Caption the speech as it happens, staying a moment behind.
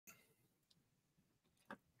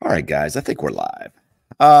All right, guys, I think we're live.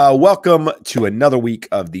 Welcome to another week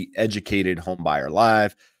of the Educated Homebuyer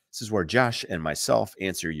Live. This is where Josh and myself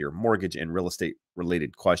answer your mortgage and real estate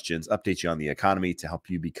related questions, update you on the economy to help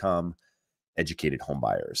you become educated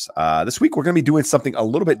homebuyers. This week, we're going to be doing something a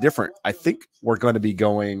little bit different. I think we're going to be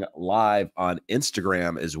going live on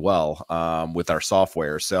Instagram as well with our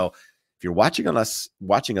software. So if you're watching us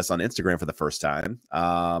on Instagram for the first time,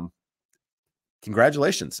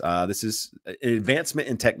 congratulations. This is an advancement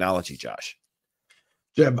in technology, Josh.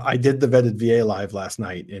 Jeb, I did the Vetted VA live last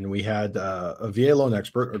night, and we had a VA loan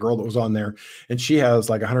expert, a girl that was on there, and she has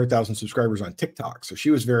like 100,000 subscribers on TikTok. So she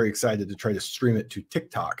was very excited to try to stream it to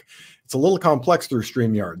TikTok. It's a little complex through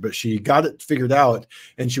StreamYard, but she got it figured out,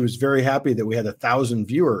 and she was very happy that we had 1,000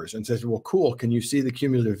 viewers and says, well, cool. Can you see the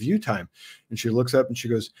cumulative view time? And she looks up and she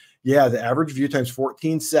goes, yeah, the average view time is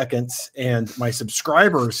 14 seconds, and my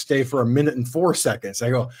subscribers stay for 1 minute and 4 seconds. I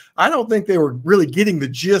go, I don't think they were really getting the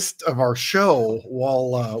gist of our show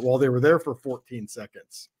while they were there for 14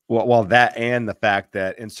 seconds. Well, that and the fact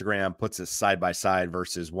that Instagram puts us side by side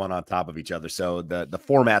versus one on top of each other. So the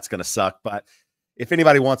format's going to suck, but if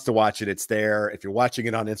anybody wants to watch it, it's there. If you're watching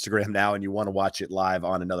it on Instagram now and you want to watch it live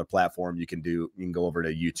on another platform, you can go over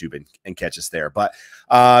to YouTube and catch us there. But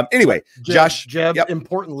anyway, Jeb, yep.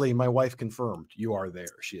 Importantly, my wife confirmed you are there.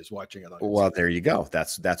 She is watching it on Instagram. Well, there you go.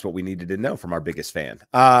 That's what we needed to know from our biggest fan.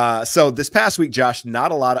 So this past week, Josh,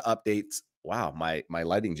 not a lot of updates. Wow, my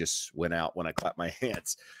lighting just went out when I clapped my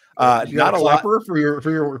hands. Not a lot for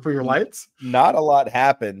your lights. Not a lot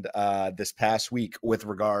happened this past week with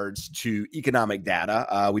regards to economic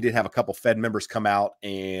data. We did have a couple Fed members come out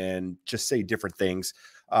and just say different things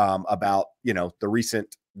about the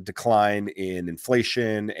recent decline in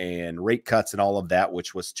inflation and rate cuts and all of that,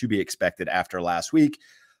 which was to be expected after last week.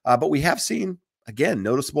 But we have seen again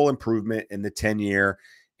noticeable improvement in the 10-year.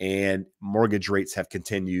 And mortgage rates have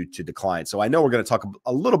continued to decline. So I know we're going to talk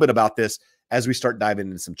a little bit about this as we start diving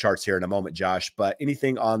into some charts here in a moment, Josh. But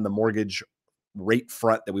anything on the mortgage rate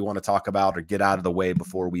front that we want to talk about or get out of the way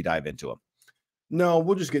before we dive into them? No,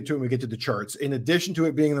 we'll just get to it when we get to the charts. In addition to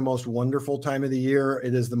it being the most wonderful time of the year,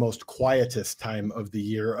 it is the most quietest time of the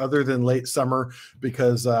year, other than late summer,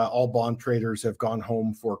 because all bond traders have gone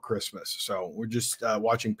home for Christmas. So we're just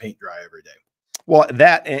watching paint dry every day. Well,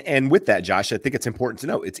 that and with that, Josh, I think it's important to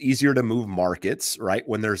know it's easier to move markets, right?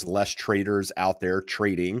 When there's less traders out there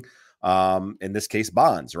trading, in this case,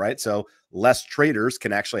 bonds, right? So less traders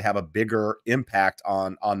can actually have a bigger impact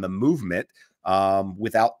on the movement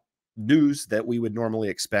without news that we would normally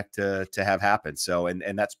expect to have happen. So,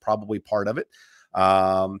 and that's probably part of it.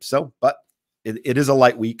 But it is a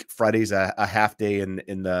light week. Friday's a half day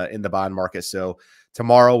in the bond market. So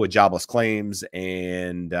tomorrow with jobless claims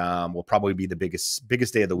and will probably be the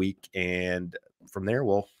biggest day of the week. And from there,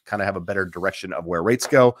 we'll kind of have a better direction of where rates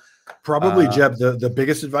go. Probably, Jeb, the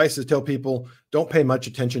biggest advice is tell people don't pay much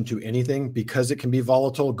attention to anything because it can be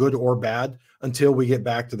volatile, good or bad, until we get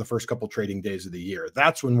back to the first couple trading days of the year.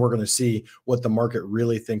 That's when we're going to see what the market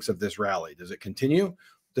really thinks of this rally. Does it continue?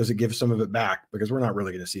 Does it give some of it back? Because we're not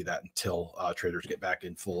really going to see that until traders get back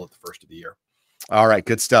in full at the first of the year. All right,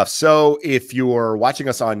 good stuff. So if you're watching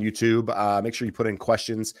us on YouTube, make sure you put in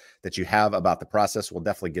questions that you have about the process. We'll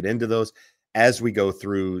definitely get into those as we go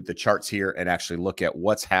through the charts here and actually look at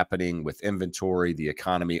what's happening with inventory, the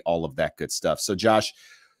economy, all of that good stuff. So Josh,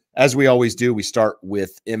 as we always do, we start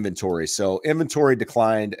with inventory. So inventory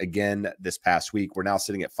declined again this past week. We're now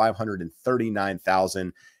sitting at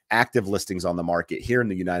 539,000 active listings on the market here in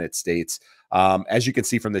the United States. As you can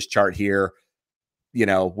see from this chart here,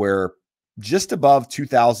 we're just above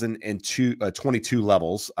 2022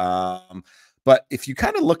 levels. But if you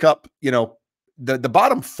kind of look up, the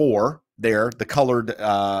bottom four there, the colored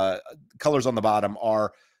colors on the bottom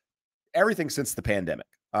are everything since the pandemic,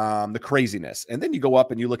 the craziness. And then you go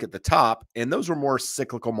up and you look at the top, and those were more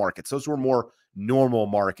cyclical markets. Those were more normal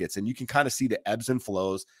markets. And you can kind of see the ebbs and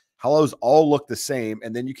flows, how those all look the same.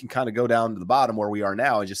 And then you can kind of go down to the bottom where we are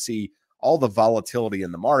now and just see all the volatility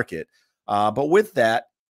in the market. But with that,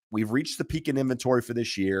 we've reached the peak in inventory for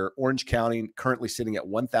this year. Orange County currently sitting at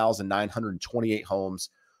 1,928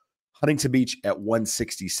 homes. Huntington Beach at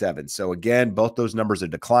 167. So again, both those numbers are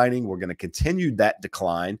declining. We're going to continue that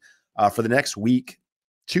decline for the next week,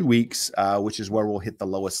 2 weeks, which is where we'll hit the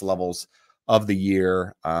lowest levels of the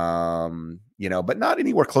year. But not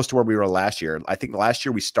anywhere close to where we were last year. I think last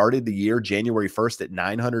year we started the year January 1st at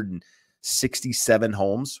 967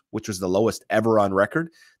 homes, which was the lowest ever on record.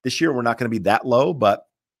 This year, we're not going to be that low, but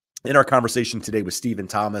in our conversation today with Stephen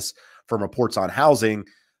Thomas from Reports on Housing,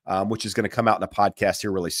 which is going to come out in a podcast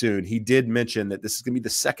here really soon, he did mention that this is going to be the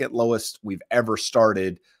second lowest we've ever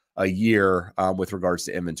started a year with regards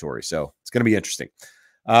to inventory. So it's going to be interesting.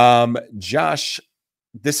 Josh,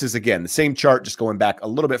 this is, again, the same chart, just going back a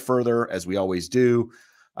little bit further as we always do.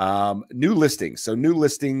 New listings. So new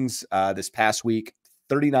listings this past week,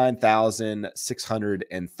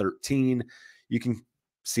 39,613. You can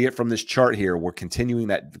see it from this chart here. We're continuing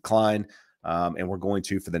that decline, and we're going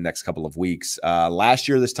to for the next couple of weeks. Last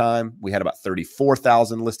year, this time, we had about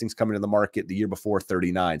 34,000 listings coming to the market. The year before,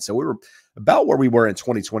 39. So we were about where we were in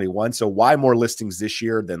 2021. So why more listings this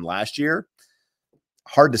year than last year?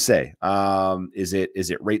 Hard to say. Is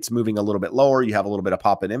it rates moving a little bit lower? You have a little bit of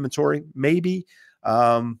pop in inventory, maybe.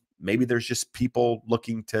 Maybe there's just people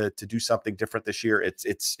looking to do something different this year.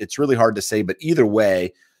 It's really hard to say, but either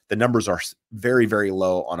way, the numbers are very, very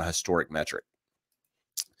low on a historic metric.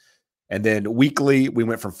 And then weekly, we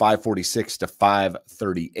went from 546 to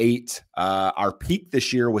 538. Our peak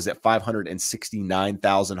this year was at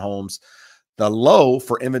 569,000 homes. The low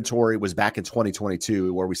for inventory was back in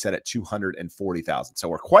 2022, where we set at 240,000. So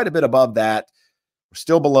we're quite a bit above that. We're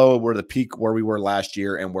still below where the peak where we were last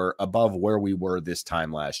year, and we're above where we were this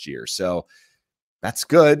time last year. So that's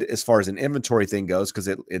good as far as an inventory thing goes, because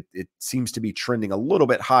it seems to be trending a little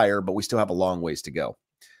bit higher, but we still have a long ways to go.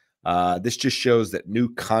 This just shows that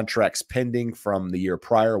new contracts pending from the year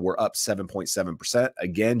prior were up 7.7%.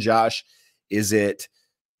 Again, Josh, is it,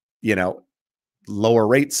 lower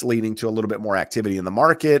rates leading to a little bit more activity in the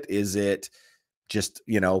market? Is it just,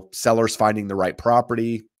 sellers finding the right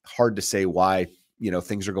property? Hard to say why,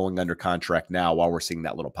 things are going under contract now while we're seeing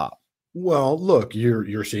that little pop. Well, look,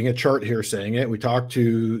 you're seeing a chart here saying it. We talked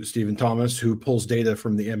to Stephen Thomas, who pulls data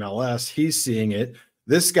from the MLS. He's seeing it.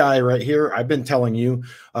 This guy right here, I've been telling you,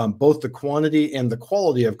 both the quantity and the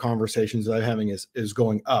quality of conversations that I'm having is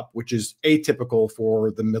going up, which is atypical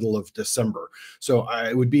for the middle of December. So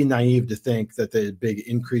I would be naive to think that the big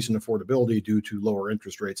increase in affordability due to lower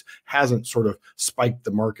interest rates hasn't sort of spiked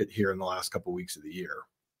the market here in the last couple of weeks of the year.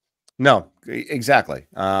 No, exactly.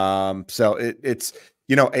 So it's,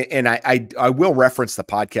 and I will reference the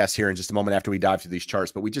podcast here in just a moment after we dive through these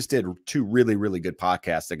charts, but we just did two really, really good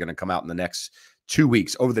podcasts. They're going to come out in the next 2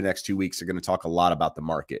 weeks. Over the next 2 weeks, they're going to talk a lot about the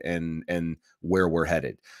market and where we're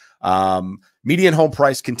headed. Median home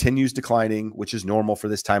price continues declining, which is normal for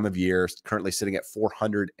this time of year. It's currently sitting at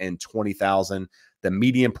 420,000. The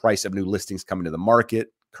median price of new listings coming to the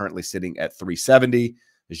market currently sitting at 370.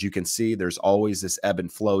 As you can see, there's always this ebb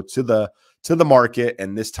and flow to the market,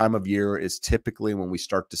 and this time of year is typically when we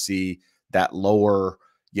start to see that lower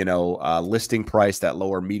listing price, that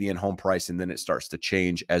lower median home price, and then it starts to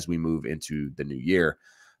change as we move into the new year.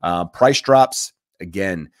 Price drops,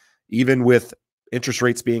 again, even with interest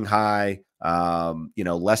rates being high,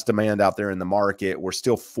 less demand out there in the market, we're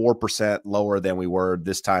still 4% lower than we were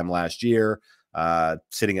this time last year,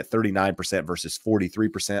 sitting at 39% versus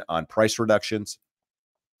 43% on price reductions.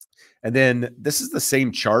 And then this is the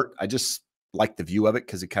same chart. I just like the view of it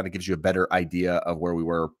because it kind of gives you a better idea of where we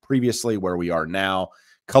were previously, where we are now.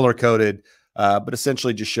 Color coded, but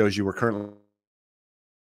essentially just shows you we're currently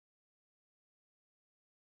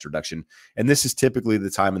reduction. And this is typically the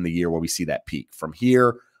time in the year where we see that peak. From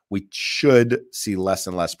here, we should see less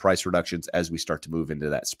and less price reductions as we start to move into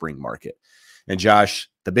that spring market. And Josh,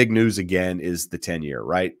 the big news again is the 10-year,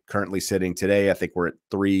 right? Currently sitting today, I think we're at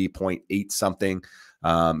 3.8 something.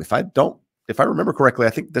 If I remember correctly, I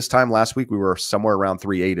think this time last week we were somewhere around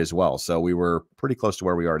 3.8 as well. So we were pretty close to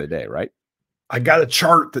where we are today, right? I got a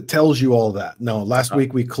chart that tells you all that. No, last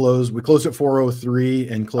week we closed at 403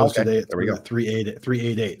 and closed today at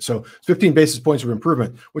 388. So 15 basis points of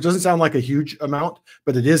improvement, which doesn't sound like a huge amount,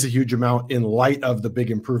 but it is a huge amount in light of the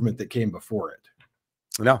big improvement that came before it.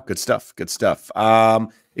 No, good stuff. Good stuff.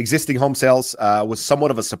 Existing home sales was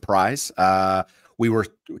somewhat of a surprise. We were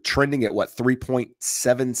trending at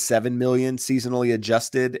 3.77 million seasonally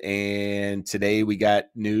adjusted. And today we got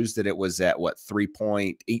news that it was at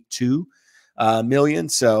 3.82 million.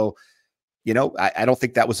 So, I don't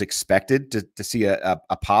think that was expected to see a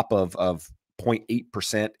pop of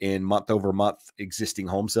 0.8% in month over month existing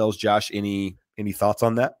home sales. Josh, any thoughts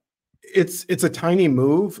on that? It's a tiny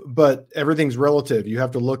move, but everything's relative. You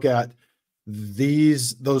have to look at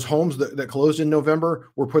those homes that closed in November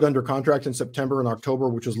were put under contract in September and October,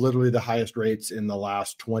 which was literally the highest rates in the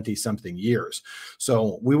last 20 something years.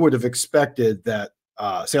 So we would have expected that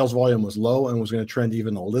sales volume was low and was going to trend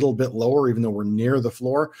even a little bit lower, even though we're near the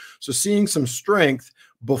floor. So seeing some strength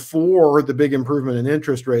before the big improvement in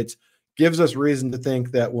interest rates gives us reason to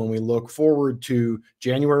think that when we look forward to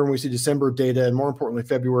January, when we see December data, and more importantly,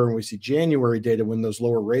 February, when we see January data, when those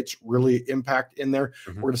lower rates really impact in there,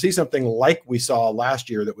 we're going to see something like we saw last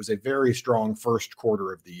year that was a very strong first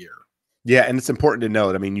quarter of the year. Yeah, and it's important to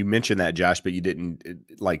note. I mean, you mentioned that, Josh, but you didn't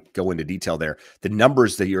like go into detail there. The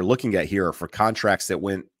numbers that you're looking at here are for contracts that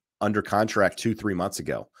went under contract 2-3 months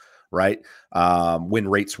ago, right? When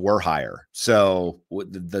rates were higher. So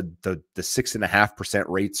the 6.5%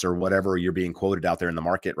 rates or whatever you're being quoted out there in the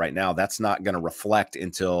market right now, that's not going to reflect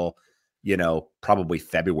until, probably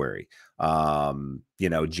February,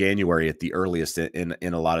 January at the earliest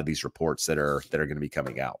in a lot of these reports that are going to be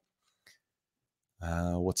coming out.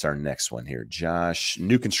 What's our next one here, Josh?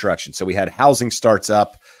 New construction. So we had housing starts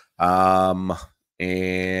up. And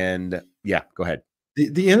yeah, go ahead.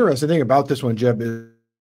 The interesting thing about this one, Jeb, is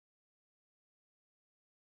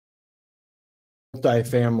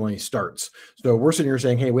multifamily starts. So we're sitting here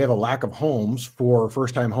saying, hey, we have a lack of homes for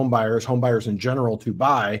first-time home buyers in general to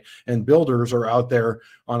buy, and builders are out there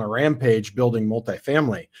on a rampage building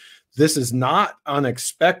multifamily. This is not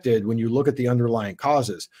unexpected when you look at the underlying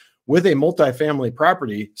causes. With a multifamily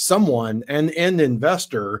property, someone, an end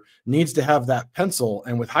investor, needs to have that pencil.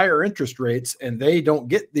 And with higher interest rates, and they don't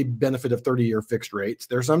get the benefit of 30-year fixed rates,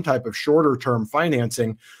 there's some type of shorter term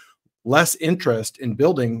financing, less interest in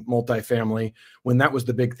building multifamily, when that was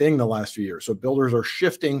the big thing the last few years. So builders are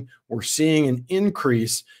shifting. We're seeing an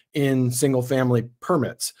increase in single family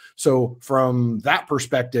permits. So from that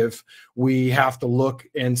perspective, we have to look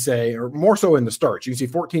and say, or more so in the starts, you can see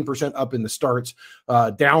 14% up in the starts,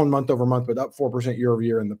 down month over month, but up 4% year over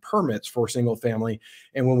year in the permits for single family.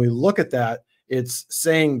 And when we look at that, it's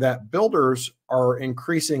saying that builders are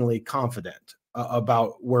increasingly confident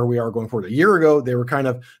about where we are going forward. A year ago, they were kind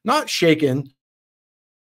of not shaken.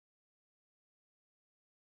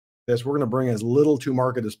 We're going to bring as little to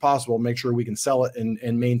market as possible, make sure we can sell it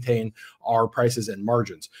and maintain our prices and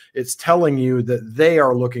margins. It's telling you that they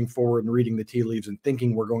are looking forward and reading the tea leaves and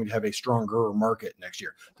thinking we're going to have a stronger market next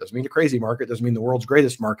year. Doesn't mean a crazy market, doesn't mean the world's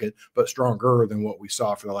greatest market, but stronger than what we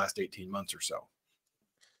saw for the last 18 months or so.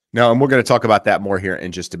 No, and we're going to talk about that more here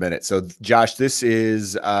in just a minute. So, Josh, this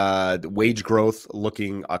is wage growth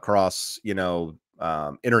looking across,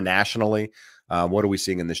 internationally. What are we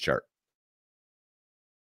seeing in this chart?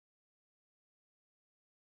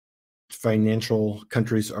 Financial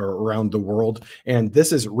countries are around the world. And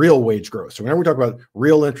this is real wage growth. So whenever we talk about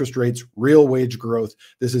real interest rates, real wage growth,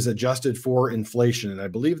 this is adjusted for inflation. And I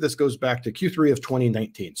believe this goes back to Q3 of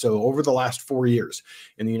 2019. So over the last 4 years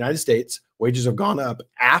in the United States, wages have gone up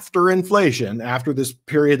after inflation, after this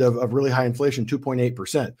period of really high inflation,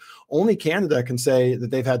 2.8%. Only Canada can say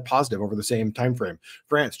that they've had positive over the same time frame.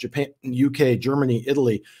 France, Japan, UK, Germany,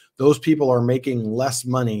 Italy, those people are making less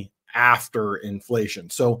money after inflation.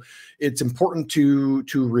 So it's important to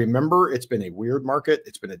remember it's been a weird market.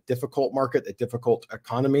 It's been a difficult market, a difficult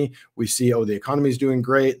economy. We see, oh, the economy's doing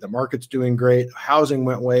great. The market's doing great. Housing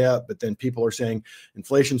went way up, but then people are saying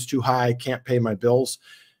inflation's too high, can't pay my bills.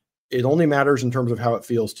 It only matters in terms of how it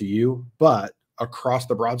feels to you, but across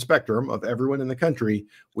the broad spectrum of everyone in the country,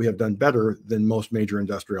 we have done better than most major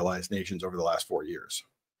industrialized nations over the last 4 years.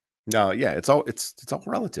 No, yeah, it's all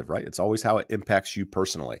relative, right? It's always how it impacts you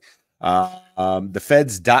personally. The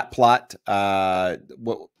Fed's dot plot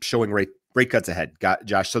showing rate cuts ahead,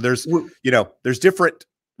 Josh. So there's different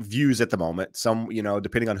views at the moment. Some,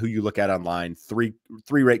 depending on who you look at online, three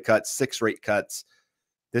rate cuts, 6 rate cuts.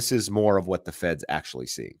 This is more of what the Fed's actually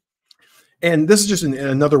seeing. And this is just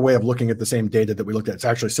another way of looking at the same data that we looked at. It's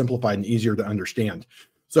actually simplified and easier to understand.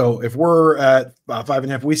 So if we're at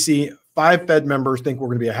 5.5, we see 5 Fed members think we're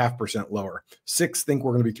going to be 0.5% lower. 6 think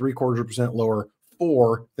we're going to be 0.75% lower.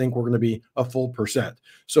 4 think we're going to be a full percent.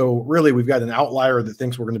 So really, we've got an outlier that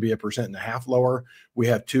thinks we're going to be 1.5% lower. We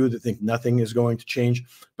have 2 that think nothing is going to change.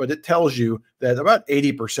 But it tells you that about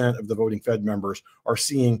 80% of the voting Fed members are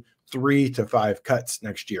seeing 3 to 5 cuts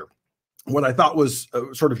next year. What I thought was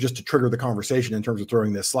sort of just to trigger the conversation in terms of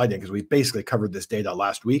throwing this slide in, because we basically covered this data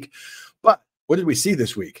last week. But what did we see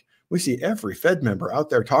this week? We see every Fed member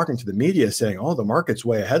out there talking to the media saying, oh, the market's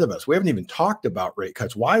way ahead of us. We haven't even talked about rate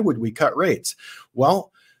cuts. Why would we cut rates?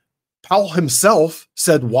 Well, Powell himself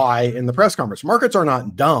said why in the press conference. Markets are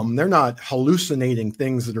not dumb. They're not hallucinating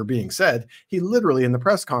things that are being said. He literally in the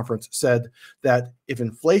press conference said that if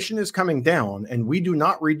inflation is coming down and we do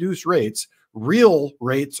not reduce rates, real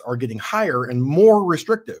rates are getting higher and more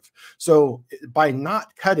restrictive. So by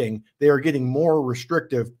not cutting, they are getting more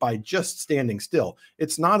restrictive by just standing still.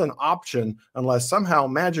 It's not an option unless somehow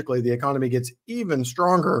magically the economy gets even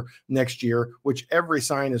stronger next year, which every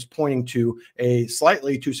sign is pointing to a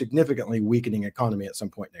slightly to significantly weakening economy at some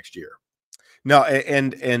point next year. No,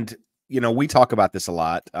 and we talk about this a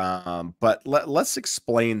lot, but let's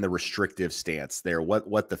explain the restrictive stance there,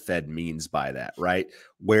 what the Fed means by that, right?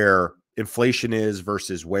 Where inflation is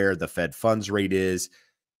versus where the Fed funds rate is.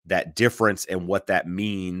 that difference and what that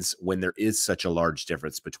means when there is such a large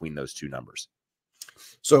difference between those two numbers?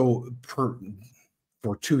 So for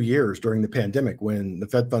 2 years during the pandemic, when the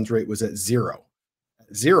Fed funds rate was at zero,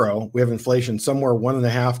 we have inflation somewhere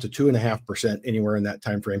 1.5 to 2.5%, anywhere in that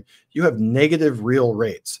time frame. You have negative real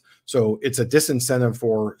rates. So it's a disincentive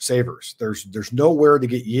for savers. There's nowhere to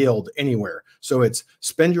get yield anywhere. So it's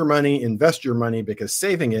spend your money, invest your money, because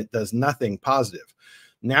saving it does nothing positive.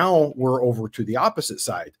 Now we're over to the opposite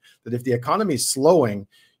side, that if the economy is slowing,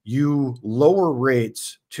 you lower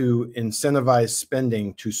rates to incentivize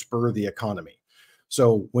spending to spur the economy.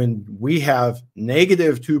 So when we have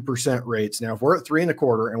negative 2% rates, now if we're at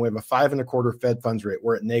 3.25 and we have a 5.25 Fed funds rate,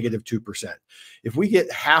 we're at negative 2%. If we get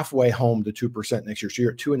halfway home to 2% next year, so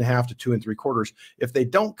you're at 2.5 to 2.75, if they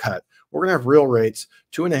don't cut, we're going to have real rates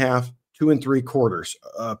 2.5,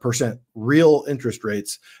 2.75% real interest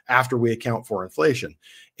rates after we account for inflation.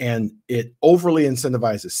 And it overly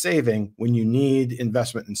incentivizes saving when you need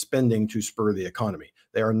investment and spending to spur the economy.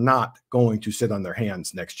 They are not going to sit on their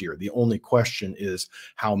hands next year. The only question is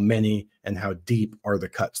how many and how deep are the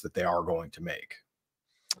cuts that they are going to make.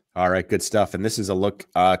 All right, good stuff. And this is a look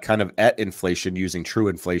kind of at inflation using true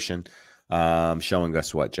inflation, showing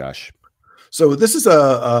us what, Josh? So this is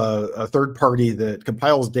a third party that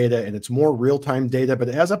compiles data, and it's more real-time data, but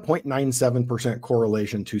it has a 0.97%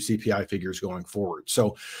 correlation to CPI figures going forward.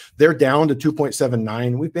 So they're down to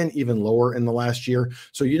 2.79. We've been even lower in the last year.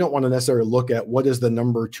 So you don't want to necessarily look at what is the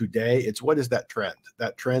number today. It's what is that trend?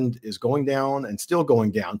 That trend is going down and still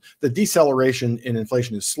going down. The deceleration in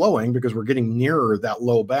inflation is slowing because we're getting nearer that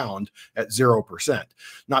low bound at 0%.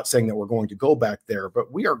 Not saying that we're going to go back there,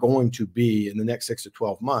 but we are going to be, in the next 6 to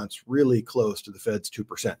 12 months, really close to the Fed's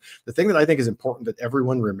 2%. The thing that I think is important that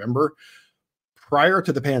everyone remember, prior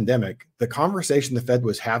to the pandemic, the conversation the Fed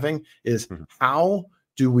was having is how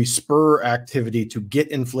do we spur activity to get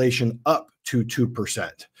inflation up to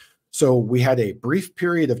 2%? So we had a brief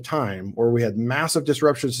period of time where we had massive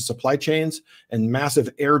disruptions to supply chains and massive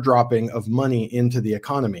airdropping of money into the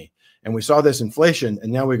economy. And we saw this inflation,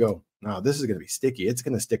 and now we go, no, this is going to be sticky. It's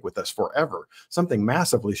going to stick with us forever. Something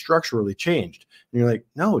massively structurally changed. And you're like,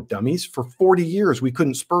 no, dummies, for 40 years, we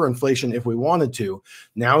couldn't spur inflation if we wanted to.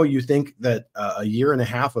 Now you think that a year and a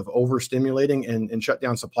half of overstimulating and shut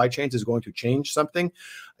down supply chains is going to change something?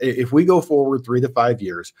 If we go forward 3 to 5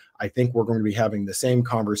 years, I think we're going to be having the same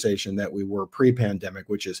conversation that we were pre-pandemic,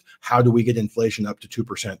 which is how do we get inflation up to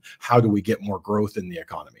 2%? How do we get more growth in the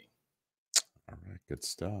economy? All right, good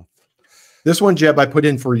stuff. This one, Jeb, I put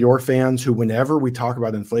in for your fans who, whenever we talk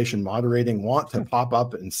about inflation moderating, want to pop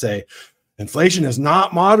up and say, inflation is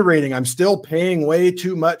not moderating. I'm still paying way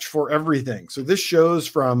too much for everything. So this shows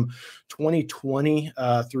from 2020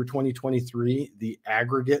 through 2023, the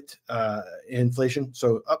aggregate inflation.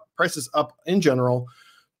 So prices up in general,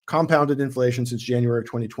 compounded inflation since January of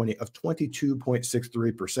 2020 of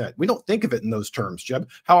 22.63%. We don't think of it in those terms, Jeb.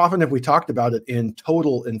 How often have we talked about it in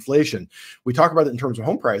total inflation? We talk about it in terms of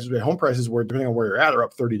home prices, but home prices, were, depending on where you're at, are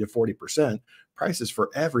up 30 to 40%. Prices for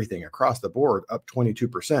everything across the board up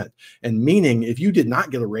 22%. And meaning, if you did not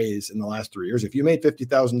get a raise in the last 3 years, if you made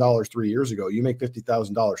 $50,000 3 years ago, you make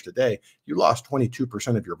 $50,000 today, you lost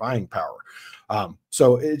 22% of your buying power.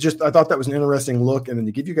 So I thought that was an interesting look. And then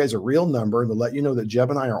to give you guys a real number and to let you know that Jeb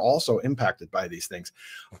and I are also impacted by these things.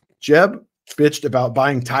 Jeb bitched about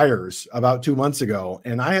buying tires about 2 months ago,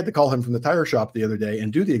 and I had to call him from the tire shop the other day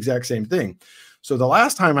and do the exact same thing. So the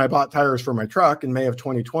last time I bought tires for my truck in May of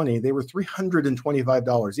 2020, they were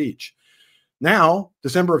 $325 each. Now,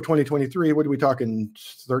 December of 2023, what are we talking,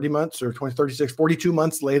 30 months or 20, 36, 42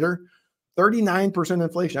 months later, 39%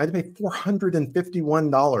 inflation. I had to pay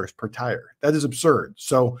 $451 per tire. That is absurd.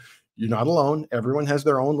 So you're not alone. Everyone has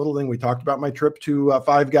their own little thing. We talked about my trip to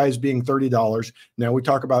Five Guys being $30. Now we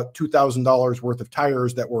talk about $2,000 worth of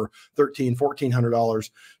tires that were $1,300, $1,400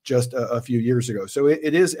 just a few years ago. So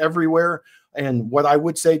it is everywhere. And what I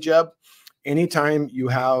would say, Jeb, anytime you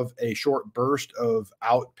have a short burst of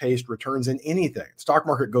outpaced returns in anything, stock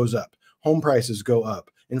market goes up, home prices go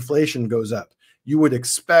up, inflation goes up, you would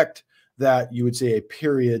expect that you would see a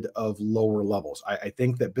period of lower levels. I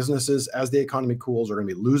think that businesses, as the economy cools, are going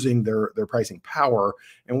to be losing their pricing power,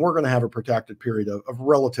 and we're going to have a protracted period of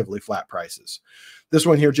relatively flat prices. This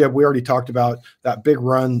one here, Jeb, we already talked about that big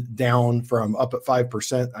run down from up at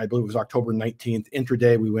 5%. I believe it was October 19th.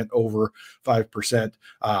 Intraday, we went over 5%.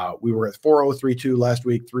 We were at 4,032 last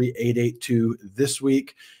week, 3,882 this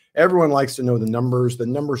week. Everyone likes to know the numbers. The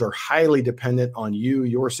numbers are highly dependent on you,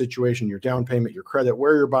 your situation, your down payment, your credit,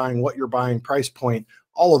 where you're buying, what you're buying, price point,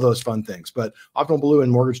 all of those fun things. But Optimal Blue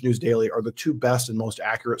and Mortgage News Daily are the two best and most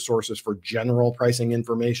accurate sources for general pricing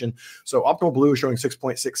information. So Optimal Blue is showing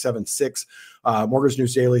 6.676, Mortgage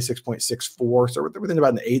News Daily 6.64. So we're within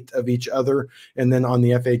about an eighth of each other. And then on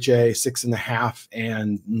the FHA, 6.5,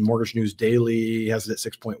 and Mortgage News Daily has it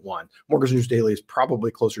at 6.1. Mortgage News Daily is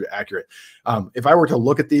probably closer to accurate. If I were to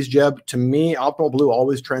look at these, Jeb, to me, Optimal Blue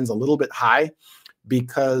always trends a little bit high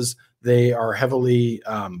because they are heavily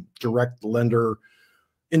direct lender,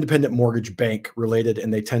 independent mortgage bank related,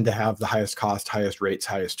 and they tend to have the highest cost, highest rates,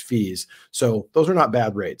 highest fees. So those are not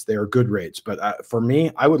bad rates. They are good rates. But for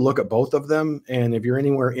me, I would look at both of them. And if you're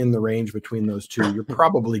anywhere in the range between those two, you're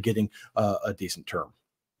probably getting a decent term.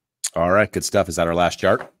 All right. Good stuff. Is that our last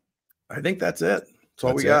chart? I think that's it. That's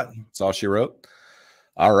all we got. That's all she wrote.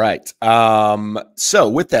 All right. So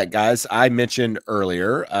with that, guys, I mentioned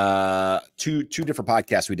earlier two different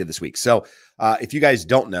podcasts we did this week. So if you guys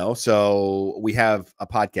don't know, so we have a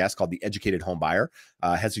podcast called The Educated Home Buyer.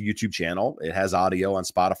 Has a YouTube channel. It has audio on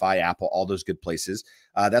Spotify, Apple, all those good places.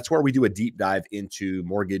 That's where we do a deep dive into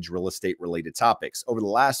mortgage, real estate related topics. Over the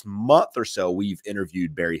last month or so, we've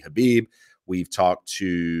interviewed Barry Habib. We've talked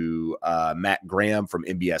to Matt Graham from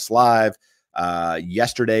MBS Live.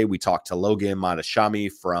 Yesterday, we talked to Logan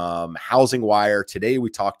Montashami from Housing Wire. Today, we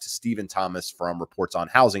talked to Stephen Thomas from Reports on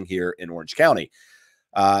Housing here in Orange County.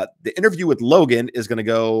 The interview with Logan is going to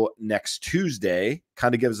go next Tuesday,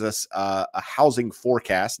 kind of gives us a housing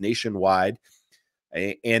forecast nationwide.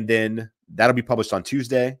 And then that'll be published on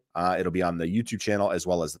Tuesday. It'll be on the YouTube channel as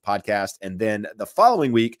well as the podcast. And then the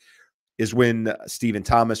following week is when Stephen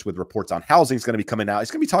Thomas with Reports on Housing is going to be coming out.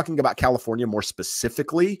 He's going to be talking about California more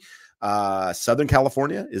specifically. Southern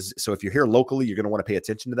California is, so if you're here locally, you're going to want to pay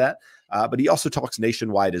attention to that. But he also talks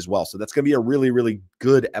nationwide as well. So that's going to be a really, really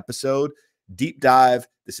good episode. Deep dive.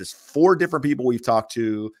 This is 4 different people we've talked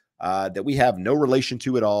to that we have no relation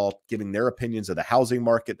to at all, giving their opinions of the housing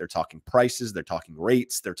market. They're talking prices. They're talking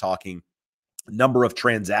rates. They're talking number of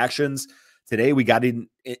transactions. Today, we got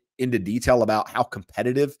into detail about how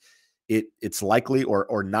competitive it's likely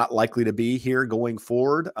or not likely to be here going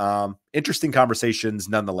forward. Interesting conversations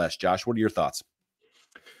nonetheless. Josh, what are your thoughts?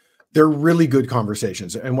 They're really good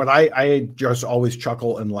conversations. And what I just always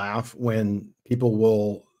chuckle and laugh when people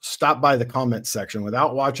will stop by the comment section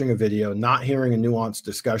without watching a video, not hearing a nuanced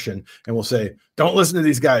discussion, and will say, don't listen to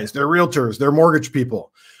these guys. They're realtors. They're mortgage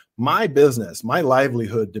people. My business, my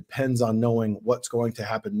livelihood depends on knowing what's going to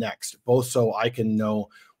happen next, both so I can know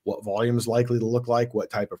what volume is likely to look like, what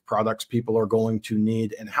type of products people are going to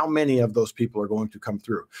need, and how many of those people are going to come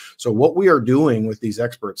through. So what we are doing with these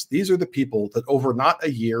experts, these are the people that over not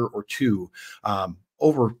a year or two,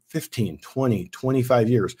 over 15, 20, 25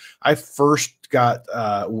 years. I first got,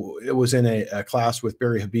 it was in a class with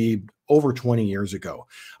Barry Habib over 20 years ago.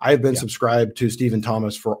 I have been subscribed to Stephen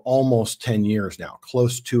Thomas for almost 10 years now,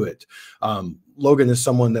 close to it. Logan is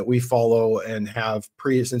someone that we follow and have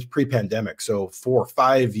since pre-pandemic, so 4 or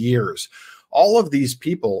 5 years. All of these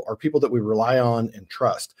people are people that we rely on and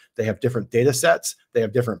trust. They have different data sets. They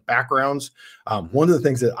have different backgrounds. One of the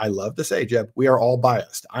things that I love to say, Jeb, we are all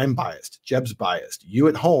biased. I'm biased. Jeb's biased. You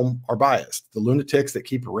at home are biased. The lunatics that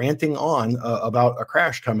keep ranting on about a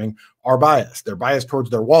crash coming are biased. They're biased towards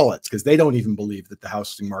their wallets because they don't even believe that the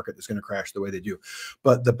housing market is going to crash the way they do.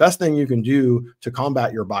 But the best thing you can do to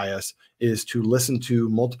combat your bias is to listen to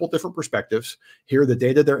multiple different perspectives, hear the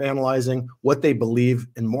data they're analyzing, what they believe,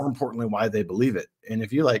 and more importantly, why they believe it. And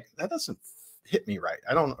if you're like, that doesn't hit me right,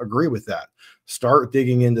 I don't agree with that, start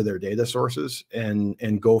digging into their data sources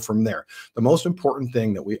and go from there. The most important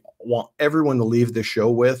thing that we want everyone to leave this show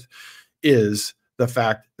with is the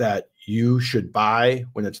fact that you should buy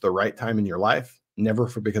when it's the right time in your life, never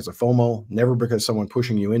because of FOMO, never because someone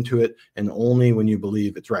pushing you into it, and only when you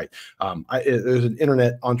believe it's right. There's an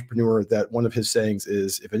internet entrepreneur that one of his sayings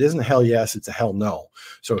is, if it isn't a hell yes, it's a hell no.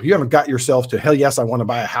 So if you haven't got yourself to hell yes, I want to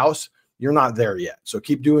buy a house, you're not there yet. So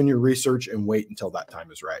keep doing your research and wait until that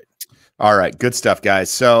time is right. All right. Good stuff,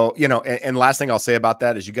 guys. So, and last thing I'll say about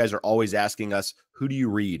that is you guys are always asking us, who do you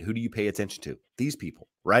read? Who do you pay attention to? These people,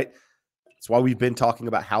 right? That's why we've been talking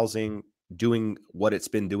about housing, doing what it's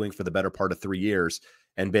been doing for the better part of 3 years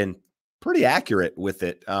and been pretty accurate with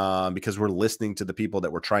it because we're listening to the people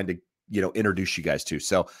that we're trying to, introduce you guys to.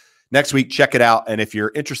 So next week, check it out. And if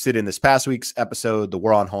you're interested in this past week's episode, the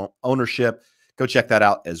War on Home Ownership, go check that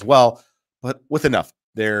out as well. But with enough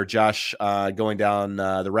there, Josh, going down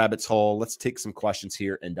the rabbit's hole, let's take some questions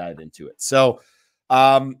here and dive into it. So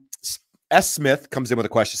S. Smith comes in with a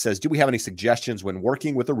question, says, do we have any suggestions when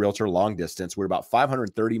working with a realtor long distance? We're about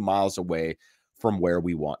 530 miles away from where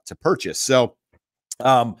we want to purchase. So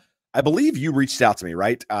I believe you reached out to me,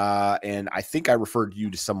 right? And I think I referred you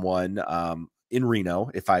to someone in Reno,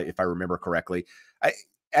 if I remember correctly.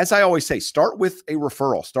 As I always say, start with a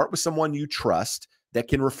referral. Start with someone you trust that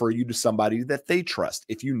can refer you to somebody that they trust.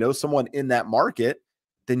 If you know someone in that market,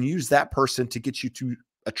 then use that person to get you to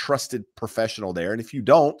a trusted professional there. And if you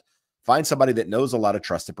don't, find somebody that knows a lot of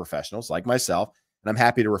trusted professionals like myself. And I'm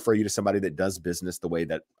happy to refer you to somebody that does business the way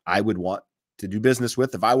that I would want to do business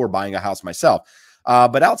with if I were buying a house myself.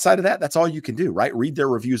 But outside of that, that's all you can do, right? Read their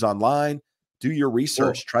reviews online, do your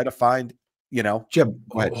research, try to find, Jeb,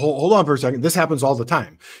 hold on for a second. This happens all the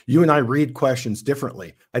time. You and I read questions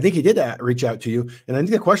differently. I think he did reach out to you. And I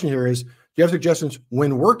think the question here is, do you have suggestions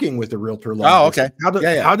when working with a realtor? Oh, okay.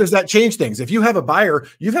 How does that change things? If you have a buyer,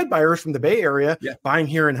 you've had buyers from the Bay Area buying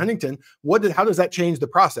here in Huntington. how does that change the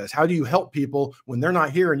process? How do you help people when they're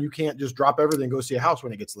not here and you can't just drop everything and go see a house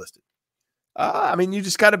when it gets listed? I mean, you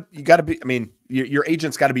gotta be, I mean, your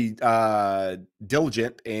agent's gotta be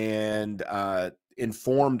diligent and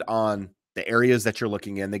informed on the areas that you're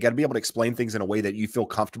looking in. They got to be able to explain things in a way that you feel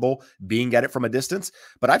comfortable being at it from a distance.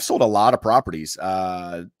 But I've sold a lot of properties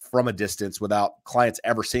from a distance without clients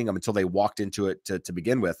ever seeing them until they walked into it to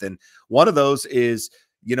begin with. And one of those is,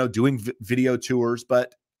 doing video tours,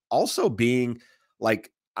 but also being like,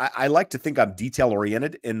 I like to think I'm detail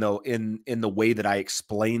oriented in the way that I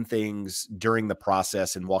explain things during the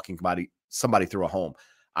process and walking somebody through a home.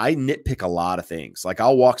 I nitpick a lot of things. Like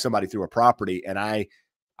I'll walk somebody through a property and I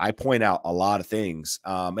point out a lot of things.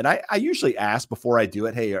 And I usually ask before I do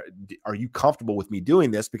it, hey, are you comfortable with me doing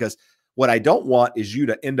this? Because what I don't want is you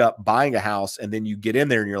to end up buying a house and then you get in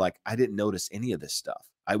there and you're like, I didn't notice any of this stuff.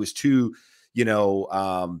 I was too,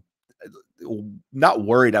 not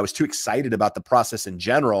worried. I was too excited about the process in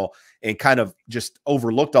general and kind of just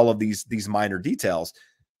overlooked all of these minor details.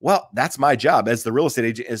 Well, that's my job as the real estate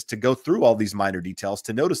agent, is to go through all these minor details,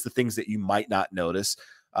 to notice the things that you might not notice,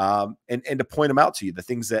 and to point them out to you, the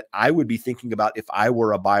things that I would be thinking about if I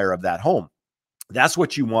were a buyer of that home. That's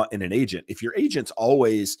what you want in an agent. If your agent's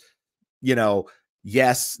always,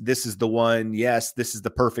 yes, this is the one. Yes, this is the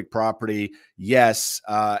perfect property. Yes.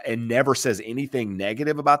 And never says anything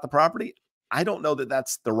negative about the property, I don't know that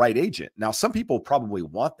that's the right agent. Now, some people probably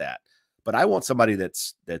want that, but I want somebody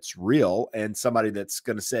that's real and somebody that's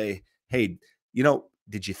going to say, hey,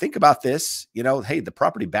 did you think about this? Hey, the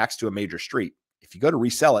property backs to a major street. If you go to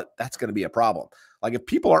resell it, that's going to be a problem. Like if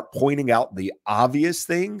people aren't pointing out the obvious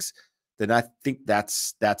things, then I think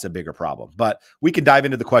that's a bigger problem. But we can dive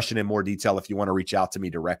into the question in more detail if you want to reach out to me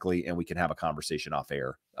directly and we can have a conversation off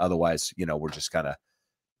air. Otherwise, we're just kind of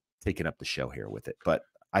taking up the show here with it. But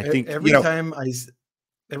I think every time I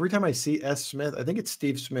see S. Smith, I think it's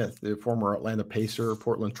Steve Smith, the former Atlanta Pacer,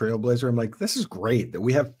 Portland Trailblazer. I'm like, this is great that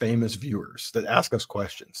we have famous viewers that ask us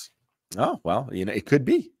questions. Oh, well, it could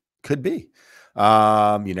be.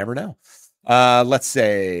 You never know. Let's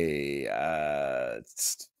say,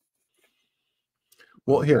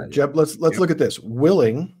 well, here, Jeb, let's look at this.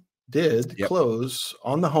 Willing did close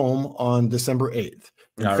on the home on December 8th.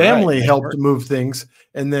 And family helped move things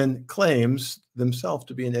and then claims themselves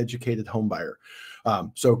to be an educated home buyer.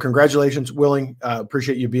 So congratulations, Willing.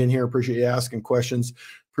 Appreciate you being here. Appreciate you asking questions.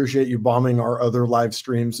 Appreciate you bombing our other live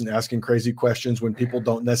streams and asking crazy questions when people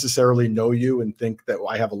don't necessarily know you and think that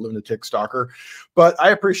I have a lunatic stalker. But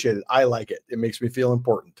I appreciate it. I like it. It makes me feel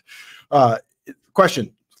important.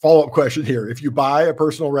 Follow-up question here. If you buy a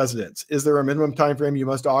personal residence, is there a minimum time frame you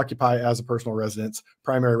must occupy as a personal residence,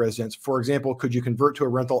 primary residence? For example, could you convert to a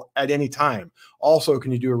rental at any time? Also,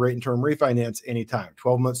 can you do a rate and term refinance anytime?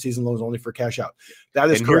 12-month season loans only for cash out. That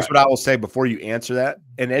is correct. Here's what I will say before you answer that.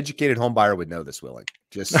 An educated home buyer would know this, Willing.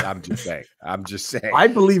 I'm just saying. I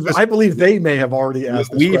believe they may have already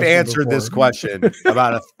asked. We've answered this question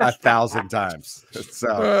about 1,000 times.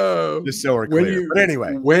 So just so we're clear. But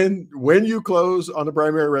anyway, when you close on the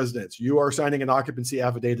primary residence, you are signing an occupancy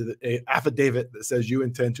affidavit that says you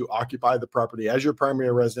intend to occupy the property as your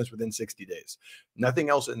primary residence within 60 days. Nothing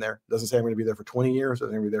else in there. Doesn't say I'm going to be there for 20 years. I'm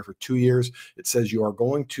going to be there for 2 years. It says you are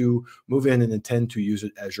going to move in and intend to use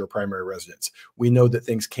it as your primary residence. We know that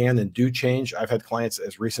things can and do change. I've had clients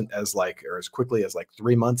as recent as as quickly as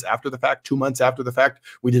 3 months after the fact, 2 months after the fact,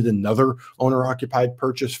 we did another owner occupied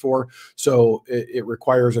purchase for. So it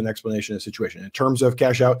requires an explanation of the situation. In terms of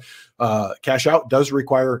cash out does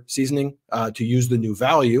require seasoning to use the new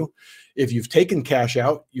value. If you've taken cash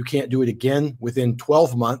out, you can't do it again within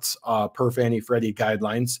 12 months per Fannie Freddie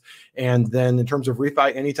guidelines. And then in terms of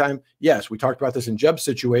refi anytime, yes, we talked about this in Jeb's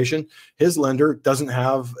situation. His lender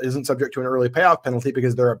isn't subject to an early payoff penalty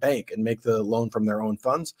because they're a bank and make the loan from their own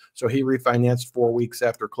funds. So he refinanced 4 weeks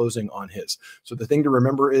after closing on his. So the thing to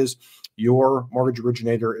remember is your mortgage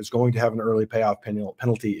originator is going to have an early payoff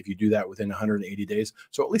penalty if you do that within 180 days.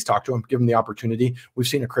 So at least talk to them, give them the opportunity. We've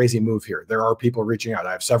seen a crazy move here. There are people reaching out.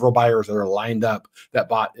 I have several buyers that are lined up that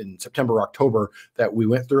bought in September, October, that we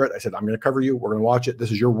went through it. I said, I'm going to cover you. We're going to watch it.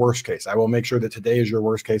 This is your worst case. I will make sure that today is your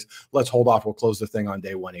worst case. Let's hold off. We'll close the thing on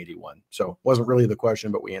day 181. So wasn't really the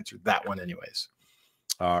question, but we answered that one anyways.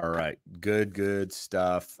 All right. Good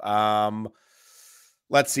stuff.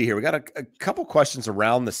 Let's see here. We got a couple questions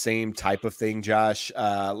around the same type of thing, Josh.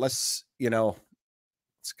 Let's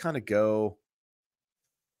kind of go.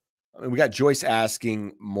 I mean, we got Joyce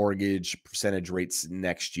asking mortgage percentage rates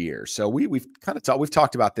next year. So we've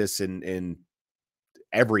talked about this in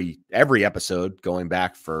every episode going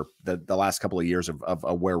back for the last couple of years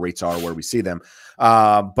of where rates are, where we see them.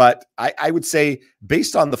 But I would say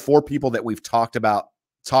based on the 4 people that we've talked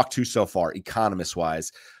to so far, economist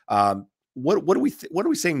wise, what are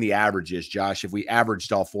we saying the average is, Josh, if we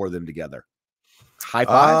averaged all 4 of them together? High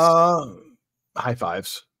fives? High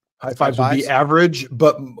fives. High fives would be average,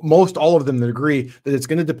 but most all of them that agree that it's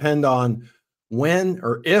going to depend on when,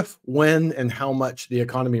 and how much the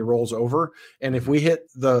economy rolls over. And if we hit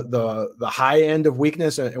the high end of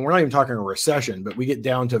weakness, and we're not even talking a recession, but we get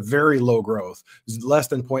down to very low growth, less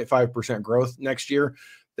than 0.5% growth next year,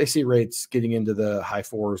 they see rates getting into the high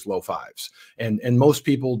 4s, low 5s. And most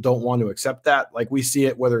people don't want to accept that. Like we see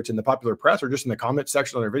it, whether it's in the popular press or just in the comment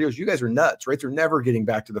section on their videos, you guys are nuts. Rates are never getting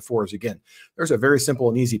back to the 4s again. There's a very simple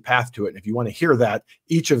and easy path to it. And if you want to hear that,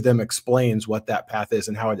 each of them explains what that path is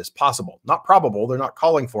and how it is possible. Not probable. They're not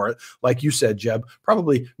calling for it. Like you said, Jeb,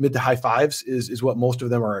 probably mid to high 5s is what most of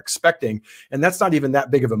them are expecting. And that's not even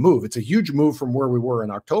that big of a move. It's a huge move from where we were in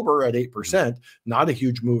October at 8%, not a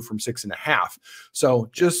huge move from 6.5. So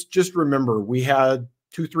just remember, we had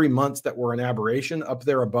 2-3 months that were an aberration up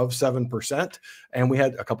there above 7%. And we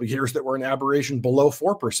had a couple of years that were an aberration below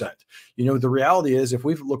 4%. The reality is if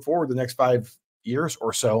we look forward the next 5 years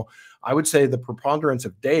or so, I would say the preponderance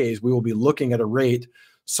of days, we will be looking at a rate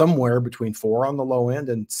somewhere between 4 on the low end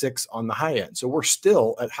and 6 on the high end. So we're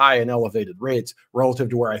still at high and elevated rates relative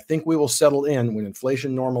to where I think we will settle in when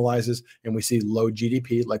inflation normalizes and we see low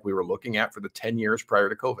GDP like we were looking at for the 10 years prior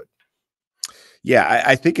to COVID. Yeah,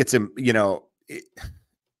 I think it's,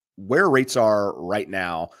 where rates are right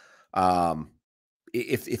now.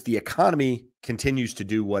 If the economy continues to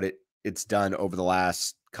do what it's done over the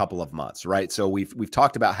last couple of months, right? So we've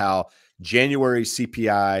talked about how January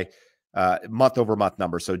CPI, month over month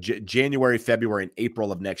numbers. So January, February, and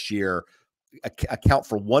April of next year account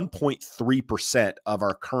for 1.3% of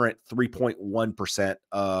our current 3.1%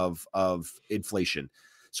 of inflation.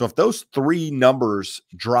 So if those 3 numbers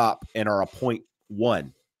drop and are a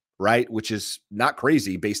 0.1, right, which is not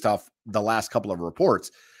crazy based off the last couple of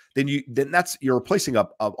reports, then you're replacing a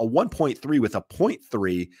 1.3 with a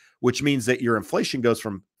 0.3, which means that your inflation goes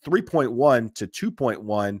from 3.1 to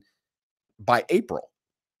 2.1 by April.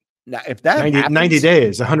 Now, if that 90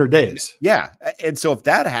 days, 100 days. Yeah. And so if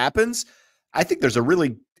that happens, I think there's a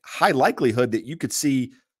really high likelihood that you could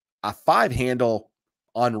see a 5 handle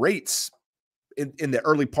on rates in the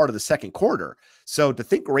early part of the second quarter. So to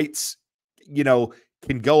think rates,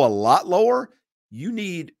 can go a lot lower, you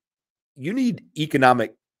need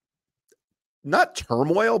economic, not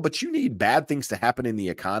turmoil, but you need bad things to happen in the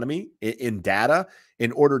economy, in data,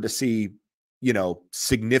 in order to see,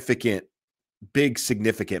 significant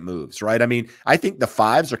moves, right? I mean, I think the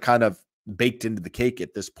 5s are kind of baked into the cake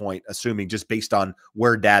at this point, assuming just based on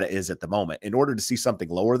where data is at the moment. In order to see something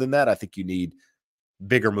lower than that, I think you need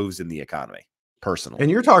bigger moves in the economy. Personally. And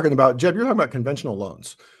you're talking about, Jeb, you're talking about conventional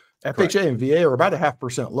loans. FHA Correct. and VA are about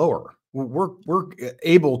 0.5% lower. We're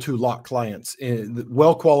able to lock clients in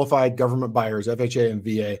well-qualified government buyers, FHA and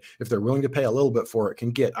VA, if they're willing to pay a little bit for it,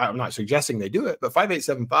 can get, I'm not suggesting they do it, but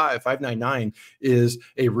 5875, 599 is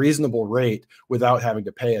a reasonable rate without having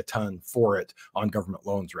to pay a ton for it on government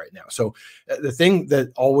loans right now. So the thing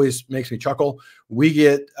that always makes me chuckle, we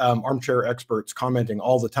get armchair experts commenting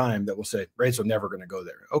all the time that will say rates are never going to go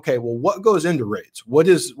there. Okay, well, what goes into rates? What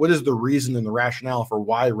is the reason and the rationale for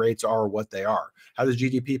why rates are what they are? How does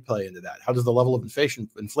GDP play into that? How does the level of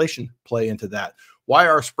inflation play into that? Why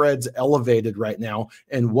are spreads elevated right now?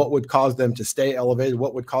 And what would cause them to stay elevated?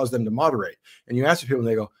 What would cause them to moderate? And you ask people and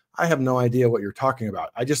they go, I have no idea what you're talking about.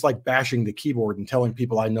 I just like bashing the keyboard and telling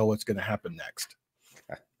people I know what's going to happen next.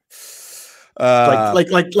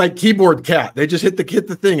 Like keyboard cat. They just hit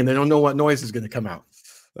the thing and they don't know what noise is going to come out.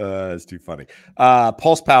 That's too funny.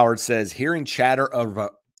 Pulse Powered says, hearing chatter of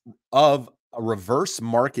a reverse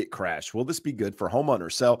market crash. Will this be good for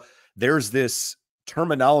homeowners? So there's this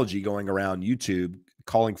terminology going around YouTube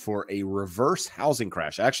calling for a reverse housing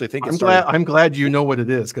crash. I actually think I'm glad you know what it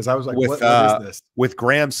is, because I was like, what is this? With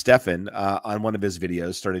Graham Stephan on one of his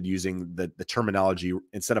videos started using the terminology,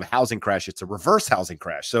 instead of housing crash, it's a reverse housing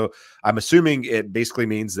crash. So I'm assuming it basically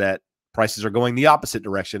means that prices are going the opposite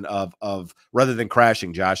direction of rather than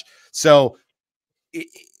crashing, Josh. So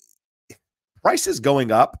prices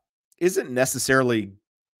going up isn't necessarily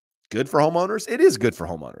good for homeowners. It is good for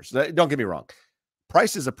homeowners. Don't get me wrong.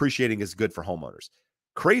 Prices appreciating is good for homeowners.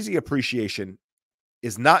 Crazy appreciation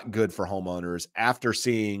is not good for homeowners after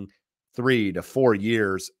seeing 3 to 4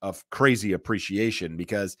 years of crazy appreciation,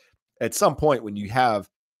 because at some point when you have,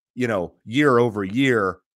 year over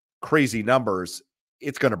year crazy numbers,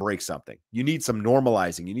 it's going to break something. You need some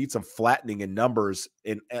normalizing. You need some flattening in numbers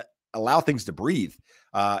and allow things to breathe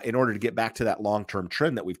in order to get back to that long-term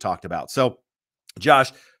trend that we've talked about. So,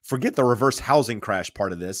 Josh, forget the reverse housing crash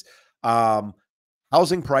part of this.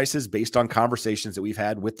 Housing prices, based on conversations that we've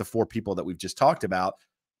had with the 4 people that we've just talked about,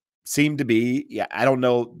 seem to be, I don't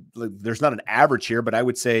know, there's not an average here, but I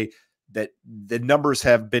would say that the numbers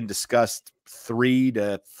have been discussed 3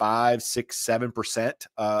 to 5, 6, 7%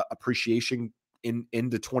 appreciation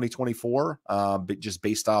into 2024, but just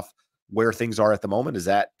based off where things are at the moment. Is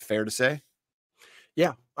that fair to say?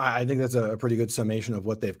 Yeah, I think that's a pretty good summation of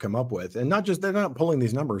what they've come up with. And they're not pulling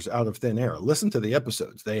these numbers out of thin air. Listen to the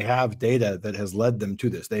episodes. They have data that has led them to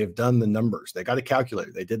this. They have done the numbers. They got a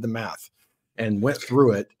calculator. They did the math and went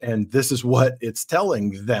through it. And this is what it's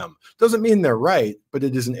telling them. Doesn't mean they're right, but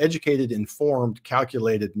it is an educated, informed,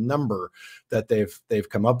 calculated number that they've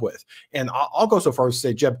come up with. And I'll go so far as to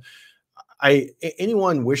say, Jeb,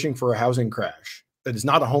 anyone wishing for a housing crash that is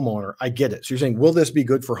not a homeowner, I get it. So you're saying, will this be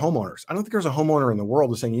good for homeowners? I don't think there's a homeowner in the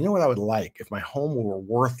world who's saying, you know what I would like if my home were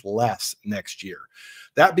worth less next year.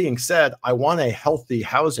 That being said, I want a healthy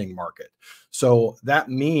housing market. So that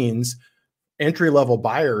means entry-level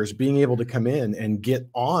buyers being able to come in and get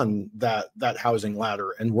on that housing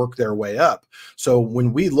ladder and work their way up. So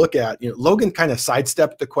when we look at, Logan kind of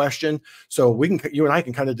sidestepped the question. So you and I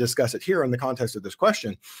can kind of discuss it here in the context of this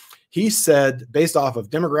question. He said, based off of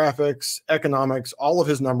demographics, economics, all of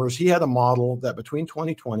his numbers, he had a model that between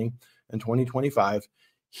 2020 and 2025,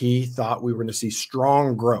 he thought we were going to see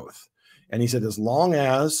strong growth. And he said, as long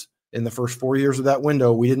as in the first 4 years of that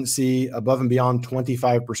window, we didn't see above and beyond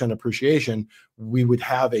 25% appreciation, we would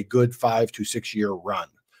have a good 5 to 6 year run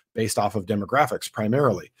based off of demographics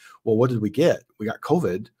primarily. Well, what did we get? We got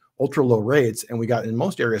COVID, ultra low rates, and we got in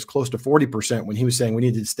most areas close to 40% when he was saying we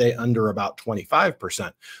needed to stay under about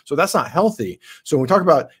 25%. So that's not healthy. So when we talk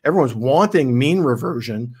about everyone's wanting mean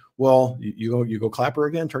reversion, well, you go clapper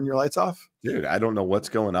again, turn your lights off. Dude, I don't know what's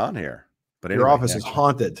going on here. But anyway, your office is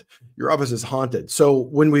haunted. Your office is haunted. So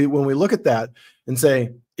when we look at that and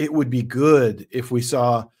say it would be good if we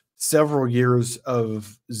saw several years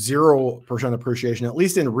of 0% appreciation, at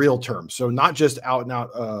least in real terms. So not just out and out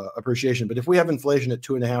appreciation, but if we have inflation at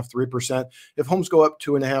 2.5%, 3%, if homes go up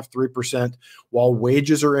 2.5%, 3%, while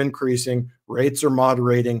wages are increasing, rates are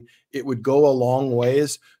moderating, it would go a long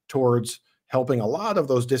ways towards helping a lot of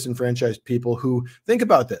those disenfranchised people who think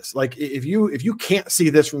about this. Like if you can't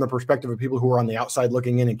see this from the perspective of people who are on the outside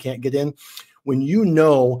looking in and can't get in, when you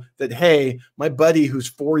know that, hey, my buddy who's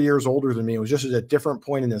 4 years older than me was just at a different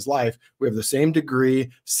point in his life, we have the same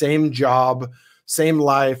degree, same job, same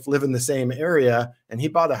life, live in the same area, and he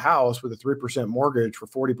bought a house with a 3% mortgage for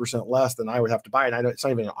 40% less than I would have to buy, and it's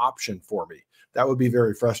not even an option for me. That would be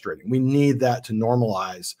very frustrating. We need that to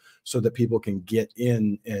normalize so that people can get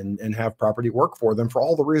in and have property work for them for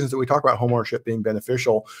all the reasons that we talk about homeownership being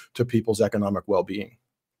beneficial to people's economic well-being.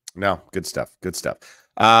 No, good stuff. Good stuff.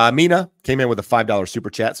 Mina came in with a $5 super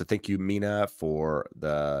chat. So thank you, Mina, for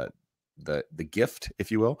the gift,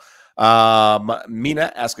 if you will.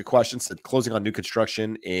 Mina asked a question, said, closing on new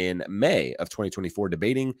construction in May of 2024,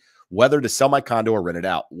 debating whether to sell my condo or rent it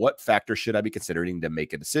out. What factors should I be considering to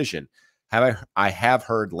make a decision? I have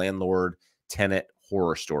heard landlord tenant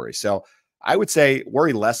horror stories. So I would say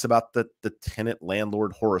worry less about the tenant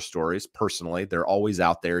landlord horror stories. Personally, they're always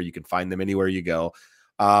out there. You can find them anywhere you go.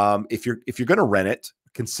 If you're going to rent it,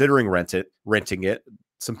 considering renting it,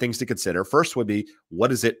 some things to consider. First would be,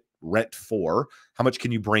 what is it rent for? How much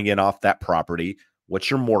can you bring in off that property? What's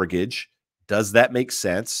your mortgage? Does that make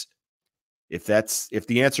sense? If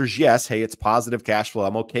the answer is yes, hey, it's positive cash flow,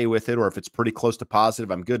 I'm okay with it. Or if it's pretty close to positive,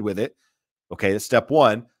 I'm good with it. Okay, that's step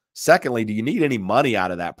one. Secondly, do you need any money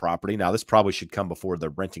out of that property? Now, this probably should come before the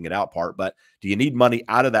renting it out part, but do you need money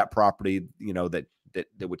out of that property,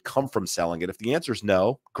 that would come from selling it? If the answer is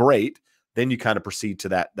no, great. Then you kind of proceed to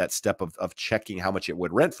that step of checking how much it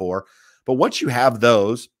would rent for. But once you have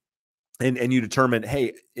those and you determine,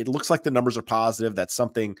 hey, it looks like the numbers are positive, that's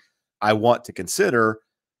something I want to consider,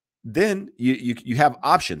 then you have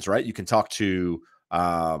options, right? You can talk to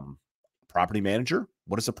property manager.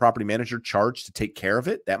 What does a property manager charge to take care of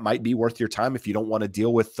it? That might be worth your time if you don't want to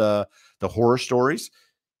deal with the horror stories.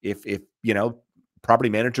 If property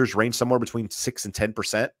managers range somewhere between 6 and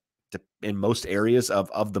 10% in most areas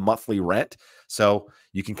of the monthly rent. So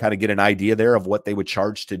you can kind of get an idea there of what they would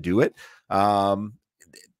charge to do it.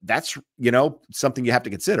 That's, something you have to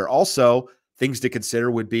consider. Also, things to consider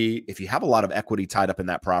would be if you have a lot of equity tied up in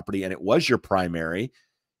that property and it was your primary,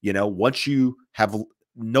 once you have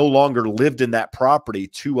no longer lived in that property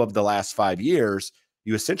 2 of the last 5 years,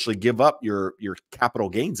 you essentially give up your capital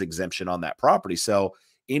gains exemption on that property. So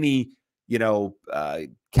any,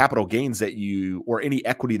 capital gains or any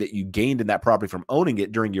equity that you gained in that property from owning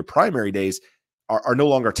it during your primary days are no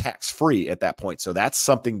longer tax-free at that point. So that's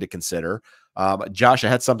something to consider. Josh, I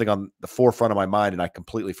had something on the forefront of my mind and I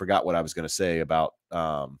completely forgot what I was going to say about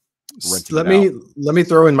renting let me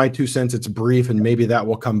throw in my 2 cents. It's brief and maybe that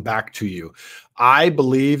will come back to you. I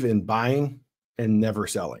believe in buying and never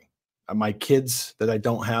selling. My kids that I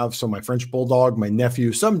don't have, so my French bulldog, my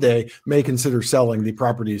nephew, someday may consider selling the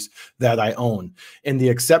properties that I own. And the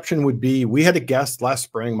exception would be, we had a guest last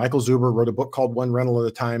spring, Michael Zuber, wrote a book called One Rental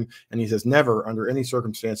at a Time. And he says, never under any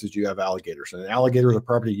circumstances do you have alligators. And an alligator is a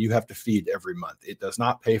property you have to feed every month. It does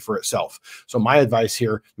not pay for itself. So my advice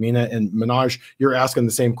here, Mina and Minaj, you're asking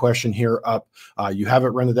the same question here up. You have it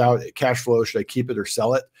rented out, cash flow, should I keep it or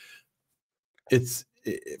sell it? It's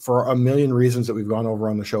for a million reasons that we've gone over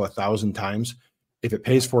on the show 1,000 times. If it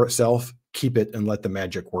pays for itself, keep it and let the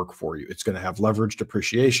magic work for you. It's going to have leverage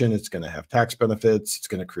depreciation. It's going to have tax benefits. It's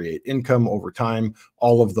going to create income over time.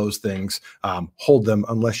 All of those things, hold them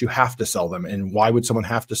unless you have to sell them. And why would someone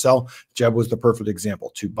have to sell? Jeb was the perfect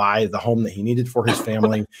example. To buy the home that he needed for his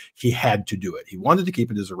family, he had to do it. He wanted to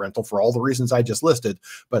keep it as a rental for all the reasons I just listed,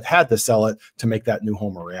 but had to sell it to make that new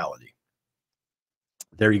home a reality.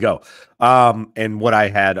 There you go. And what I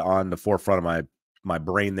had on the forefront of my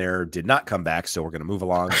brain there did not come back, so we're going to move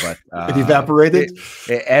along. But it evaporated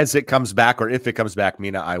as it comes back, or if it comes back,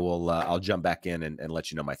 Mina, I'll jump back in and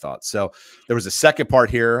let you know my thoughts. So there was a second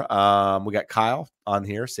part here. We got Kyle on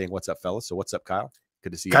here saying, "What's up, fellas?" So what's up, Kyle?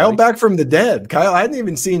 Good to see you. Kyle, back from the dead. Kyle, I hadn't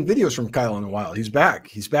even seen videos from Kyle in a while. He's back.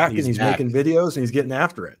 He's back, and he's making videos and he's getting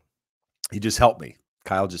after it. He just helped me.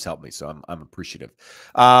 Kyle just helped me, so I'm appreciative.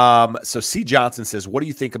 So C. Johnson says, what do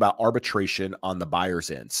you think about arbitration on the buyer's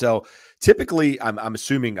end? So typically, I'm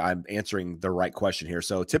assuming I'm answering the right question here.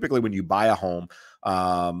 So typically when you buy a home,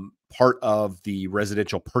 part of the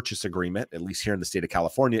residential purchase agreement, at least here in the state of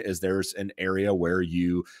California, is there's an area where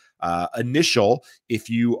you if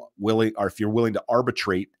you're willing to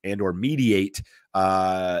arbitrate and or mediate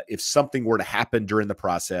if something were to happen during the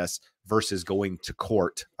process versus going to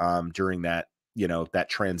court during that that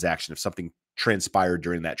transaction, if something transpired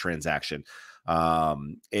during that transaction.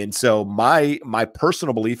 And so my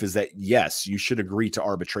personal belief is that yes, you should agree to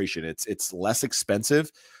arbitration. It's less expensive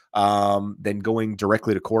than going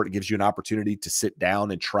directly to court. It gives you an opportunity to sit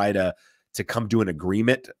down and try to come to an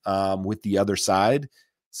agreement with the other side,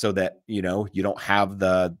 so that you don't have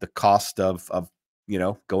the cost of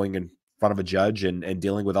going in front of a judge and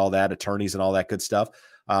dealing with all that, attorneys and all that good stuff.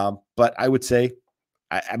 But I would say,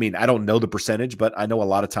 I mean, I don't know the percentage, but I know a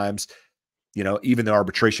lot of times, even the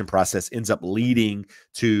arbitration process ends up leading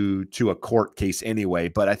to a court case anyway.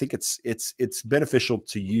 But I think it's beneficial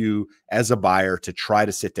to you as a buyer to try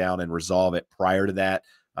to sit down and resolve it prior to that.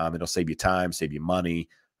 It'll save you time, save you money.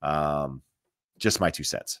 Just my 2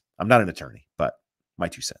 cents. I'm not an attorney, but my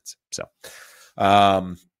 2 cents. So,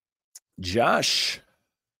 Josh,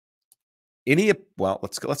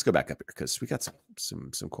 let's go back up here because we got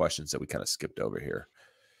some questions that we kind of skipped over here.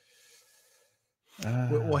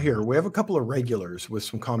 Well, here we have a couple of regulars with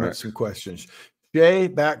some comments and questions. Jay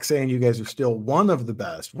back saying you guys are still one of the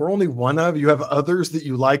best. We're only one of. You have others that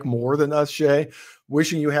you like more than us, Shay.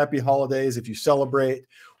 Wishing you happy holidays. If you celebrate,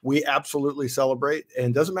 we absolutely celebrate.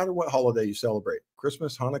 And doesn't matter what holiday you celebrate.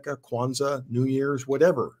 Christmas, Hanukkah, Kwanzaa, New Year's,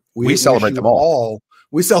 whatever. We celebrate them all.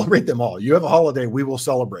 We celebrate them all. You have a holiday, we will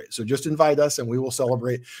celebrate. So just invite us and we will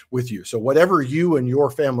celebrate with you. So whatever you and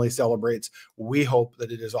your family celebrates, we hope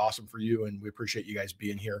that it is awesome for you. And we appreciate you guys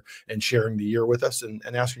being here and sharing the year with us and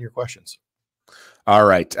asking your questions. All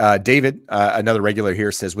right. David, another regular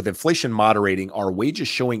here, says, with inflation moderating, are wages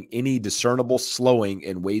showing any discernible slowing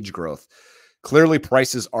in wage growth? Clearly,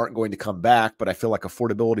 prices aren't going to come back, but I feel like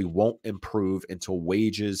affordability won't improve until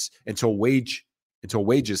wages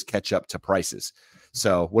catch up to prices.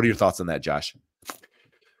 So what are your thoughts on that, Josh?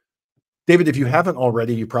 David, if you haven't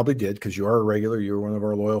already, you probably did because you are a regular. You're one of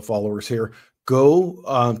our loyal followers here. Go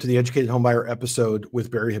to the Educated Homebuyer episode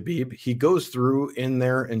with Barry Habib. He goes through in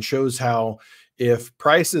there and shows how if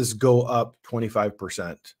prices go up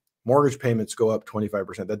 25%, mortgage payments go up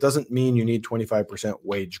 25%. That doesn't mean you need 25%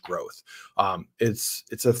 wage growth. It's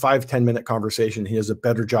a 5-10 minute conversation. He does a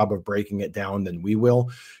better job of breaking it down than we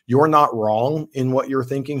will. You're not wrong in what you're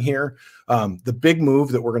thinking here. The big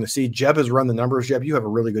move that we're going to see, Jeb has run the numbers. Jeb, you have a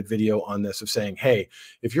really good video on this of saying, hey,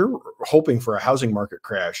 if you're hoping for a housing market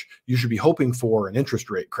crash, you should be hoping for an interest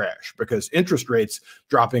rate crash, because interest rates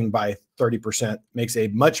dropping by 30% makes a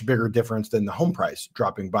much bigger difference than the home price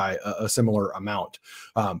dropping by a similar amount.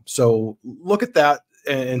 So look at that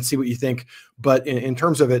and see what you think. But in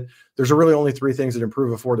terms of it, there's really only three things that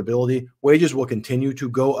improve affordability. Wages will continue to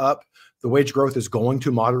go up. The wage growth is going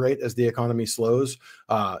to moderate as the economy slows.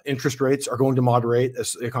 Interest rates are going to moderate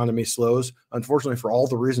as the economy slows. Unfortunately, for all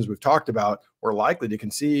the reasons we've talked about, we're likely to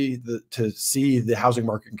see the housing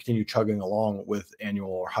market continue chugging along with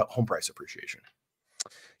annual home price appreciation.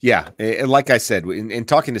 Yeah, and like I said, in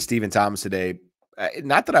talking to Stephen Thomas today,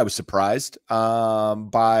 not that I was surprised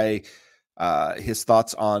by his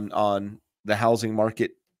thoughts on the housing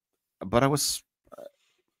market, but I was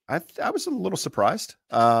a little surprised,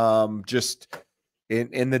 just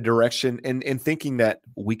in the direction and thinking that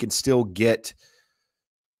we can still get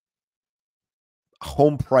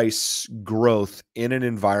home price growth in an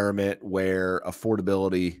environment where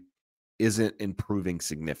affordability isn't improving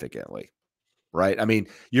significantly. Right. I mean,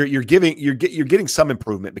 you're getting some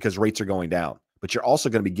improvement because rates are going down, but you're also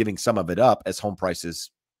going to be giving some of it up as home prices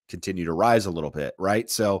continue to rise a little bit. Right.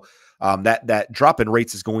 So that drop in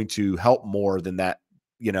rates is going to help more than that,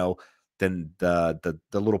 than the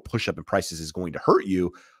little push up in prices is going to hurt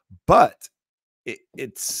you. But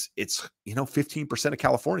it's 15% of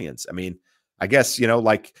Californians. I mean, I guess,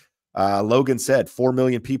 like Logan said, 4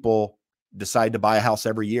 million people decide to buy a house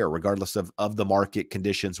every year, regardless of the market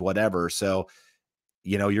conditions, whatever. So,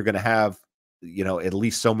 you're going to have, at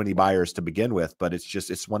least so many buyers to begin with, but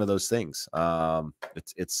it's one of those things.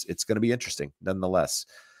 It's going to be interesting nonetheless.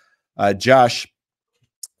 Josh,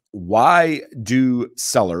 why do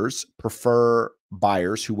sellers prefer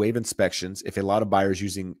buyers who waive inspections if a lot of buyers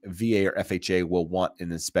using VA or FHA will want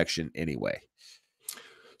an inspection anyway?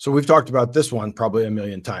 So we've talked about this one probably a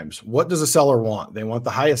million times. What does a seller want? They want the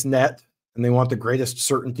highest net and they want the greatest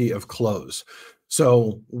certainty of close.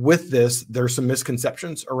 So with this, there's some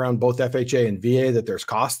misconceptions around both FHA and VA that there's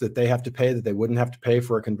costs that they have to pay that they wouldn't have to pay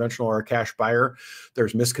for a conventional or a cash buyer.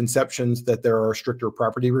 There's misconceptions that there are stricter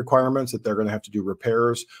property requirements, that they're going to have to do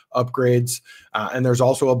repairs, upgrades. And there's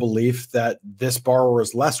also a belief that this borrower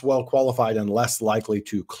is less well qualified and less likely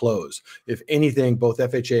to close. If anything, both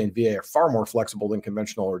FHA and VA are far more flexible than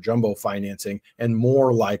conventional or jumbo financing and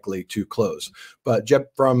more likely to close. But Jeb,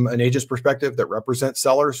 from an agent's perspective that represents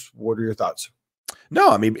sellers, what are your thoughts? No,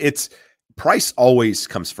 I mean, it's price always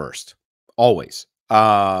comes first, always.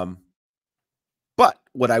 But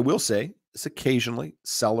what I will say is occasionally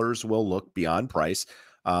sellers will look beyond price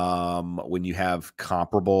when you have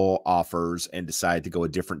comparable offers and decide to go a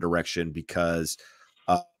different direction because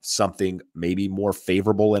something maybe more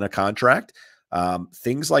favorable in a contract.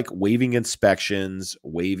 Things like waiving inspections,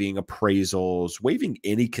 waiving appraisals, waiving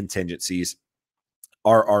any contingencies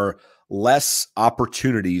are less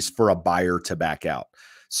opportunities for a buyer to back out.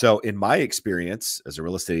 So in my experience as a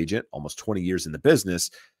real estate agent, almost 20 years in the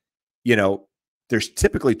business, there's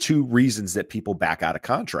typically two reasons that people back out of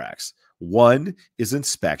contracts. One is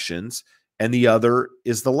inspections and the other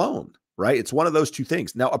is the loan, right? It's one of those two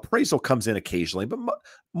things. Now, appraisal comes in occasionally, but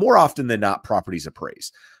more often than not, properties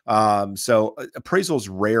appraise. So appraisal is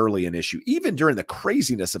rarely an issue. Even during the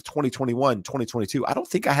craziness of 2021, 2022, I don't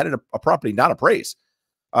think I had a property not appraised.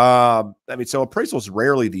 So appraisal is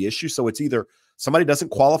rarely the issue. So it's either somebody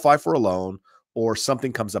doesn't qualify for a loan or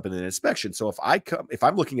something comes up in an inspection. So if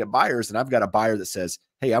I'm looking at buyers and I've got a buyer that says,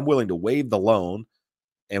 hey, I'm willing to waive the loan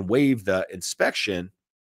and waive the inspection,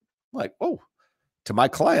 I'm like, oh, to my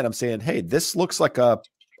client, I'm saying, hey, this looks like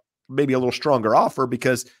maybe a little stronger offer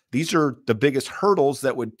because these are the biggest hurdles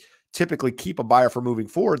that would typically keep a buyer from moving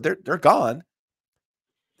forward. They're gone.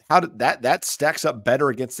 How did that stacks up better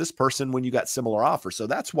against this person when you got similar offers? So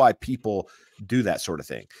that's why people do that sort of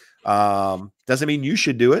thing. Doesn't mean you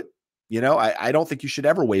should do it. I don't think you should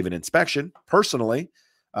ever waive an inspection personally.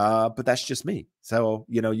 But that's just me. So,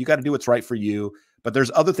 you got to do what's right for you. But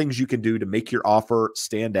there's other things you can do to make your offer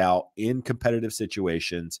stand out in competitive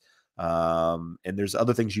situations. And there's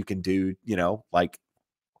other things you can do, like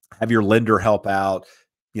have your lender help out,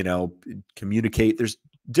 communicate. There's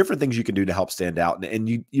different things you can do to help stand out. And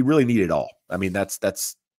you really need it all. I mean, that's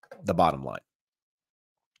the bottom line.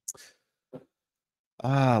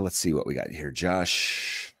 Let's see what we got here,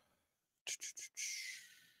 Josh.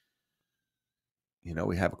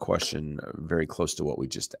 We have a question very close to what we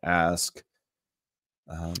just asked.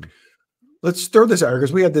 Let's throw this out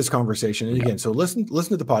because we had this conversation. And again, so listen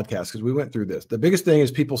to the podcast because we went through this. The biggest thing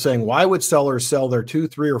is people saying, why would sellers sell their 2,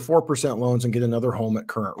 3, or 4% loans and get another home at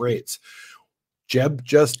current rates? Jeb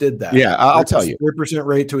just did that. Yeah, I'll tell you. 3%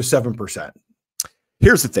 rate to a 7%.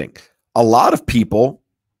 Here's the thing. A lot of people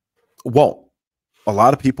won't. A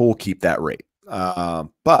lot of people will keep that rate.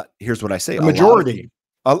 But here's what I say. A majority.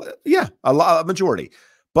 A majority.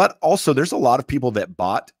 But also there's a lot of people that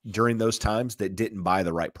bought during those times that didn't buy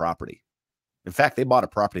the right property. In fact, they bought a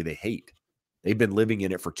property they hate. They've been living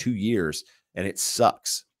in it for 2 years and it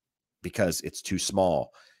sucks because it's too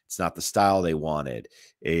small. It's not the style they wanted.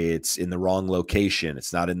 It's in the wrong location.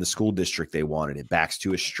 It's not in the school district they wanted. It backs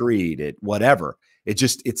to a street, whatever.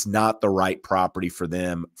 It's not the right property for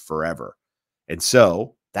them forever. And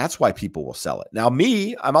so that's why people will sell it. Now,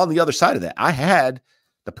 I'm on the other side of that. I had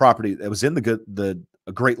the property that was in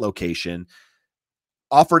a great location,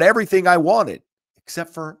 offered everything I wanted,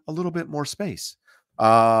 except for a little bit more space.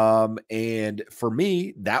 And for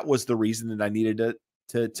me, that was the reason that I needed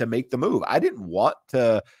to make the move. I didn't want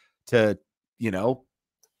to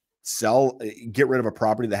sell, get rid of a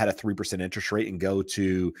property that had a 3% interest rate and go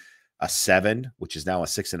to a 7, which is now a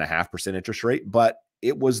 6.5% interest rate. But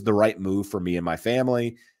it was the right move for me and my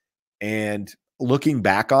family. And looking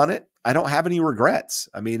back on it, I don't have any regrets.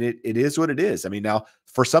 I mean, it is what it is. I mean, now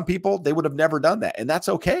for some people, they would have never done that, and that's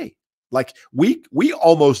okay. Like we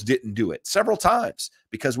almost didn't do it several times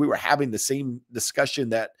because we were having the same discussion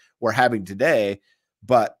that we're having today.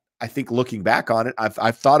 But I think looking back on it,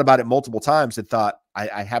 I've thought about it multiple times and thought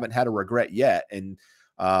I haven't had a regret yet. And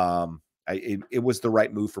it was the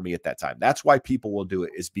right move for me at that time. That's why people will do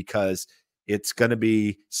it, is because it's going to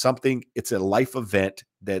be something. It's a life event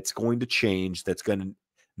that's going to change. That's going to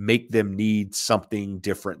make them need something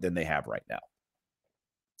different than they have right now.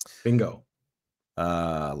 Bingo.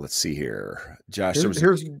 Let's see here. Josh,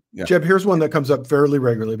 Jeb, here's one that comes up fairly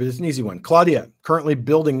regularly, but it's an easy one. Claudia, currently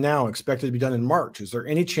building now, expected to be done in March. Is there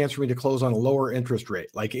any chance for me to close on a lower interest rate?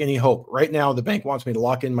 Like any hope? Right now, the bank wants me to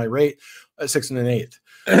lock in my rate at 6 1/8.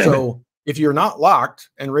 So if you're not locked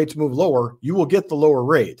and rates move lower, you will get the lower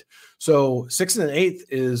rate. So 6 1/8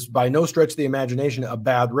 is by no stretch of the imagination a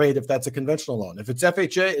bad rate if that's a conventional loan. If it's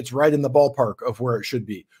FHA, it's right in the ballpark of where it should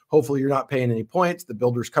be. Hopefully you're not paying any points. The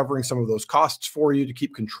builder's covering some of those costs for you to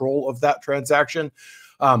keep control of that transaction.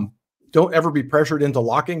 Don't ever be pressured into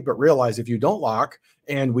locking, but realize if you don't lock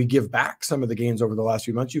and we give back some of the gains over the last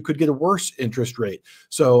few months, you could get a worse interest rate.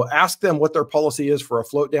 So ask them what their policy is for a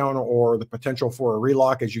float down or the potential for a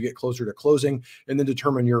relock as you get closer to closing, and then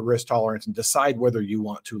determine your risk tolerance and decide whether you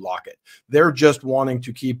want to lock it. They're just wanting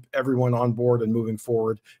to keep everyone on board and moving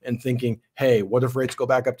forward and thinking, hey, what if rates go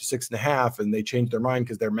back up to 6 1/2 and they change their mind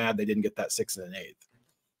because they're mad they didn't get that 6 1/8?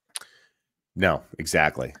 No,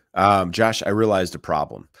 exactly. Josh, I realized a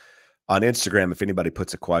problem. On Instagram, if anybody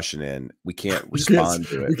puts a question in, we can't respond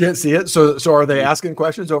to it. We can't see it. So are they asking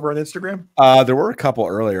questions over on Instagram? There were a couple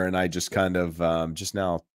earlier, and I just kind of just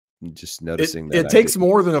noticing that it takes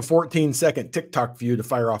more than a 14-second TikTok view to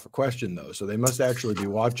fire off a question, though. So they must actually be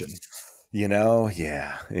watching.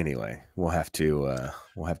 Yeah. Anyway, we'll have to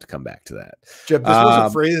come back to that. Jeb, this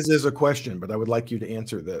wasn't phrased as a question, but I would like you to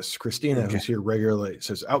answer this. Christina, who's here regularly,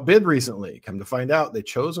 says, outbid recently. Come to find out, they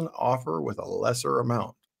chose an offer with a lesser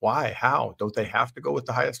amount. Why? How? Don't they have to go with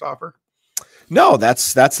the highest offer? No,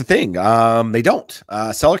 that's the thing. They don't.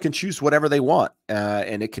 Seller can choose whatever they want,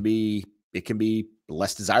 and it can be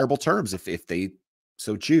less desirable terms if they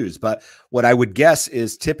so choose. But what I would guess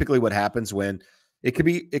is typically what happens when it could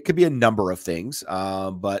be a number of things.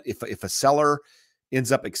 But if a seller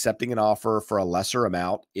ends up accepting an offer for a lesser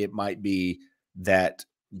amount, it might be that,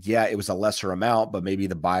 yeah, it was a lesser amount, but maybe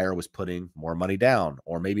the buyer was putting more money down,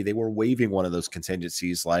 or maybe they were waiving one of those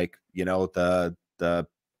contingencies, like, the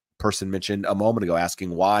person mentioned a moment ago,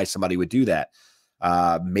 asking why somebody would do that.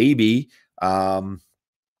 Maybe,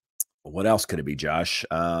 what else could it be, Josh?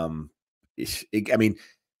 The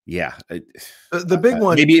big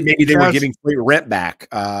one, maybe they were giving free rent back,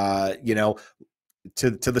 to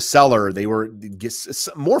the seller. They were get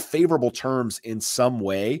more favorable terms in some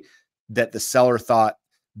way that the seller thought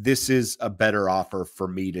this is a better offer for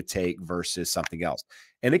me to take versus something else.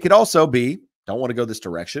 And it could also be, don't want to go this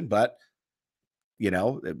direction, but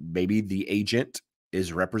maybe the agent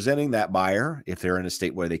is representing that buyer if they're in a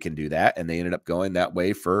state where they can do that, and they ended up going that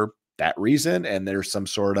way for that reason. And there's some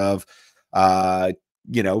sort of,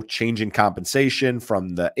 change in compensation from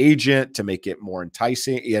the agent to make it more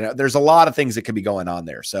enticing. There's a lot of things that could be going on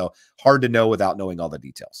there. So hard to know without knowing all the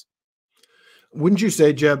details. Wouldn't you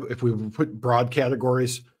say, Jeb, if we put broad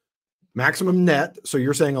categories, maximum net, so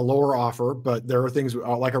you're saying a lower offer, but there are things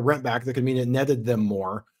like a rent back that could mean it netted them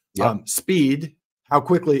more. Yep. Speed, how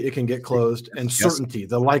quickly it can get closed, and certainty,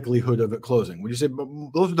 the likelihood of it closing. Would you say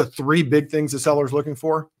those are the three big things the seller's looking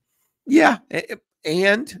for? Yeah.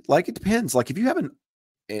 And like, it depends. Like if you haven't,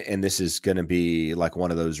 and this is going to be like one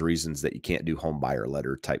of those reasons that you can't do home buyer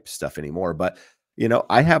letter type stuff anymore. But,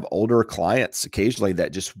 I have older clients occasionally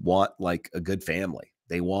that just want like a good family.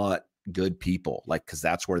 They want good people, like, cause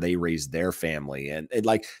that's where they raise their family. And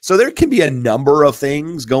like, so there can be a number of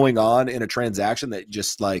things going on in a transaction that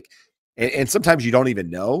just like, and sometimes you don't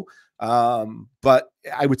even know. But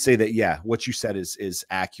I would say that, yeah, what you said is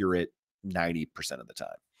accurate 90% of the time.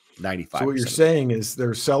 95%. So what you're saying is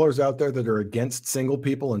there's sellers out there that are against single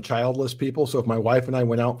people and childless people. So if my wife and I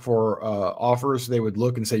went out for offers, they would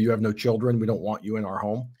look and say, you have no children, we don't want you in our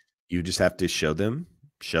home. You just have to show them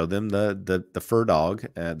the fur dog,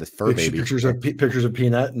 the fur baby, pictures of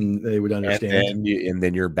Peanut, and they would understand. And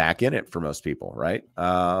then you're back in it for most people, right?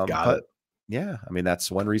 Got it. Yeah, I mean,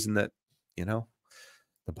 that's one reason that the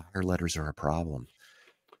buyer letters are a problem.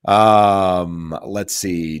 Let's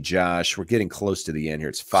see, Josh, we're getting close to the end here.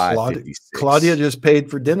 It's 5:56. Claudia just paid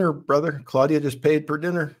for dinner, brother. Claudia just paid for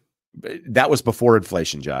dinner. That was before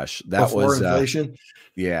inflation, Josh. That was inflation.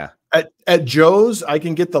 Yeah. At Joe's, I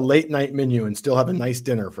can get the late night menu and still have a nice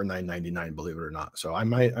dinner for $9.99, believe it or not. So I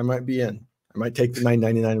might be in. I might take the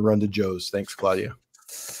 $9.99 and run to Joe's. Thanks, Claudia.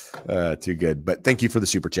 Too good. But thank you for the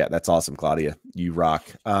super chat. That's awesome, Claudia. You rock.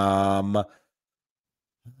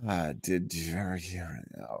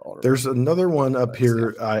 There's another one up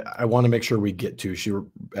here I want to make sure we get to. She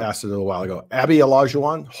asked it a little while ago. Abby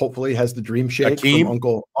Olajuwon hopefully has the dream shake from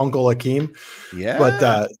Uncle Akeem. Yeah.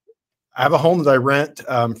 But I have a home that I rent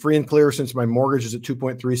free and clear since my mortgage is at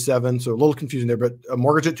 2.37. So a little confusing there, but a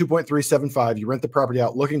mortgage at 2.375. You rent the property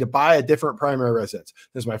out looking to buy a different primary residence.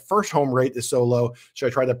 This is my first home rate is so low. Should I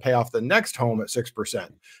try to pay off the next home at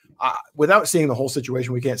 6%? Without seeing the whole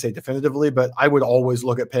situation, we can't say definitively, but I would always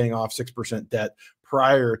look at paying off 6% debt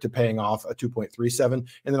prior to paying off a 2.37. And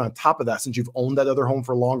then on top of that, since you've owned that other home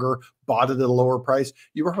for longer, bought it at a lower price,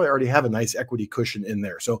 you probably already have a nice equity cushion in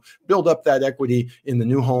there. So build up that equity in the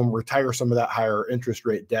new home, retire some of that higher interest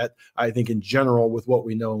rate debt. I think in general, with what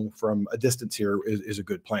we know from a distance here is a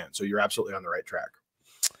good plan. So you're absolutely on the right track.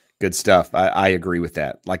 Good stuff. I agree with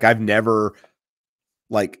that. Like I've never,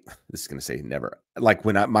 like, this is going to say never, like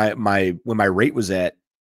when my rate was at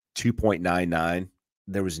 2.99,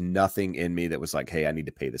 there was nothing in me that was like, hey, I need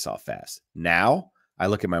to pay this off fast. Now I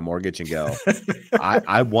look at my mortgage and go,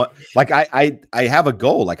 I want, like, I have a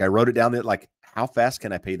goal. Like I wrote it down there, like, how fast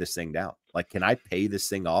can I pay this thing down? Like, can I pay this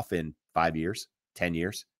thing off in 5 years, 10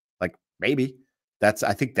 years? Like maybe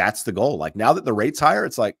I think that's the goal. Like now that the rate's higher,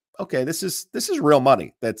 it's like, okay, this is real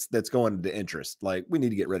money that's going into interest. Like we need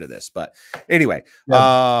to get rid of this. But anyway,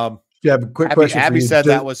 yeah, quick question. Abby said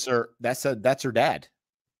that's her dad.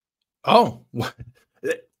 Oh,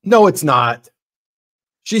 no, it's not.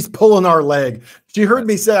 She's pulling our leg. She heard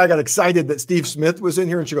me say I got excited that Steve Smith was in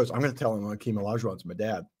here, and she goes, I'm going to tell him Akeem Olajuwon's my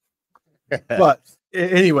dad. But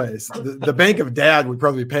anyways, the bank of dad would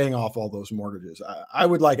probably be paying off all those mortgages. I'm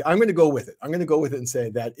going to go with it. I'm going to go with it and say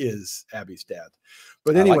that is Abby's dad.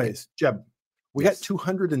 But anyways, Jeb, we got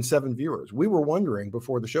 207 viewers. We were wondering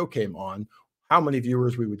before the show came on how many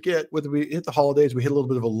viewers we would get. Whether we hit the holidays, we hit a little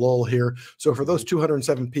bit of a lull here. So for those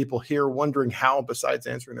 207 people here wondering how, besides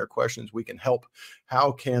answering their questions, we can help,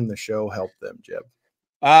 how can the show help them, Jeb?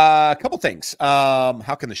 A couple things.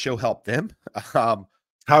 How can the show help them?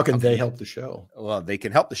 How can they help the show? Well, they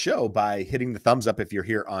can help the show by hitting the thumbs up if you're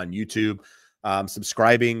here on YouTube,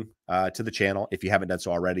 subscribing to the channel if you haven't done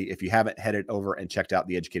so already. If you haven't headed over and checked out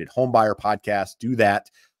the Educated Homebuyer podcast, do that.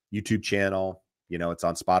 YouTube channel, it's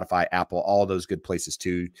on Spotify, Apple, all those good places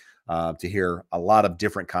too, to hear a lot of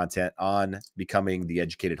different content on becoming the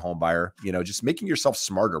educated homebuyer, just making yourself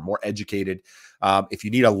smarter, more educated. If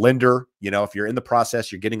you need a lender, if you're in the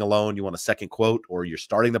process, you're getting a loan, you want a second quote, or you're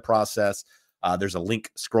starting the process, there's a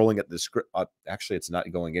link scrolling at the script. Actually, it's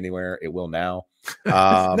not going anywhere. It will now.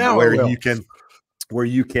 Now where you can where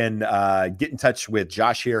you can get in touch with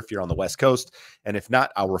Josh here if you're on the West Coast. And if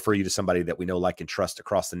not, I'll refer you to somebody that we know, like, and trust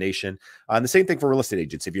across the nation. And the same thing for real estate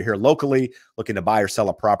agents. If you're here locally looking to buy or sell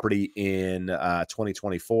a property in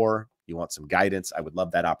 2024, you want some guidance, I would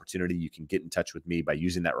love that opportunity. You can get in touch with me by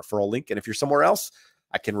using that referral link. And if you're somewhere else,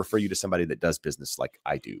 I can refer you to somebody that does business like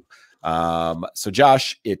I do. So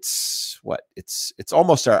Josh, it's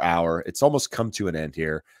almost our hour. It's almost come to an end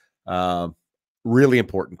here. Really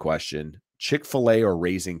important question. Chick-fil-A or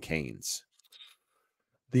Raising Cane's?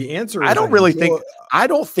 The answer is I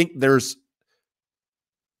don't think there's,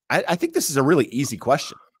 I think this is a really easy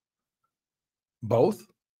question. Both?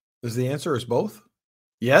 Is the answer is both?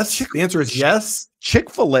 Yes. The answer is yes.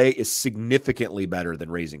 Chick-fil-A is significantly better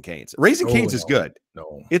than Raising Cane's. Raising Cane's is good.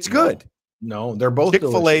 No, it's good. No, they're both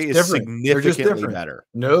Chick-fil-A delicious. is significantly better.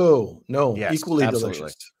 No, yes, equally absolutely.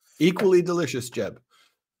 delicious. Equally delicious, Jeb.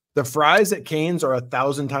 The fries at Cane's are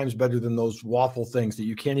 1,000 times better than those waffle things that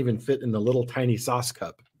you can't even fit in the little tiny sauce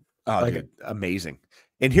cup. Oh, dude, amazing.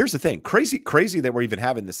 And here's the thing, crazy that we're even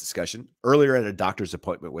having this discussion earlier at a doctor's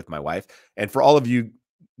appointment with my wife. And for all of you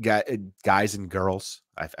guys and girls,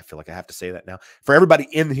 I feel like I have to say that now, for everybody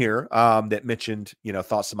in here that mentioned,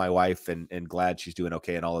 thoughts to my wife and glad she's doing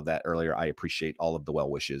okay and all of that earlier. I appreciate all of the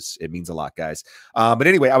well wishes. It means a lot, guys. But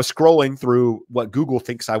anyway, I was scrolling through what Google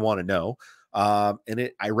thinks I want to know.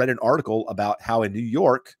 And I read an article about how in New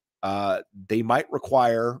York, they might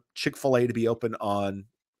require Chick-fil-A to be open on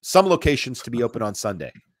some locations, to be open on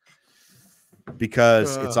Sunday,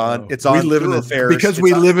 because it's on thoroughfares. Because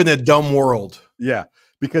we live in a dumb world. Yeah.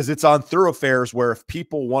 Because it's on thoroughfares where if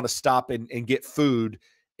people want to stop and get food,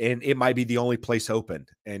 and it might be the only place open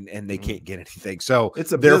and they can't get anything. So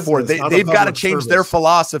therefore they've got to change their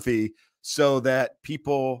philosophy so that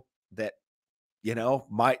people that,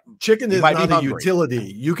 chicken is not a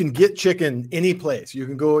utility. You can get chicken any place. You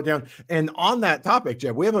can go down. And on that topic,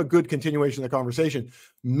 Jeb, we have a good continuation of the conversation.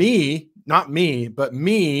 Not me, but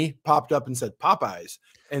me popped up and said Popeyes.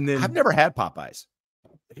 And then I've never had Popeyes.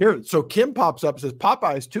 Here, so Kim pops up and says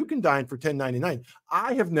Popeyes too can dine for $10.99.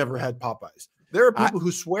 I have never had Popeyes. There are people who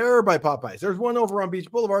swear by Popeyes. There's one over on Beach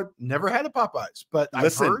Boulevard. Never had a Popeyes, but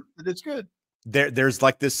I've heard that it's good. There's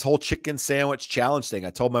like this whole chicken sandwich challenge thing. I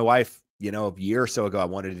told my wife, a year or so ago, I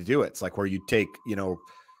wanted to do it. It's like where you take,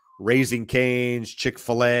 Raising Cane's,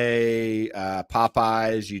 Chick-fil-A,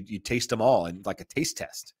 Popeyes, you taste them all and like a taste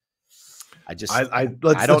test. I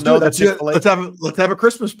don't know that Chick-fil-A. Let's have a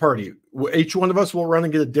Christmas party. Each one of us will run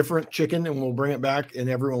and get a different chicken and we'll bring it back and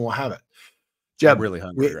everyone will have it. Jeb, I'm really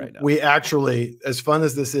hungry right now. We actually, as fun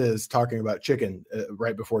as this is talking about chicken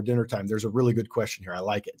right before dinner time, there's a really good question here. I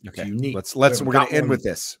like it. Okay. It's unique. We're going to end with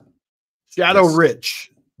this. Shadow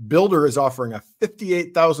Rich Builder is offering a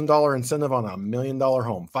 $58,000 incentive on $1 million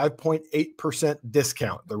home, 5.8%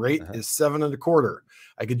 discount. The rate is 7.25%.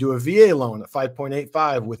 I could do a VA loan at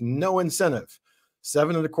 5.85 with no incentive.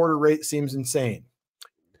 7.25% rate seems insane.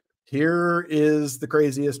 Here is the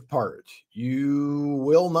craziest part. You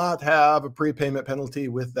will not have a prepayment penalty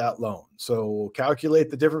with that loan. So calculate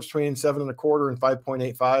the difference between 7.25 and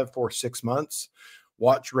 5.85 for 6 months.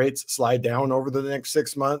 Watch rates slide down over the next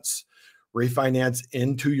 6 months. Refinance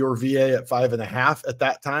into your VA at 5.5 at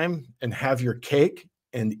that time and have your cake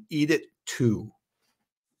and eat it too.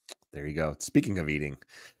 There you go. Speaking of eating.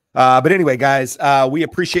 But anyway, guys, we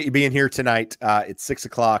appreciate you being here tonight. It's 6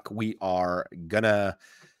 o'clock. We are gonna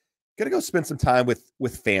go spend some time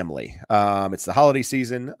with family. It's the holiday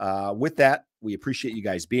season. With that, we appreciate you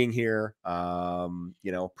guys being here.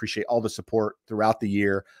 Appreciate all the support throughout the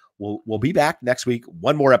year. We'll be back next week.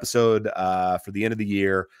 One more episode for the end of the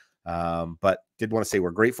year. But did want to say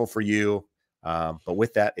we're grateful for you. But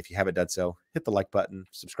with that, if you haven't done so, hit the like button,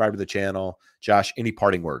 subscribe to the channel. Josh, any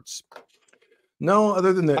parting words? No,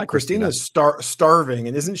 other than that, Christina's starving.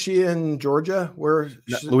 And isn't she in Georgia?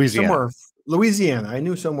 Louisiana. Somewhere. Louisiana. I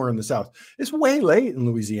knew somewhere in the South. It's way late in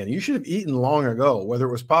Louisiana. You should have eaten long ago, whether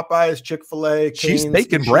it was Popeyes, Chick-fil-A. She's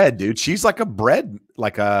baking bread, dude. She's like a bread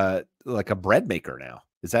maker now.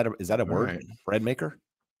 Is that a word? Right. Bread maker?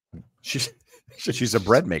 She's a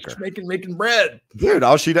bread maker. She's making bread, dude.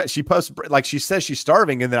 All she posts, like, she says she's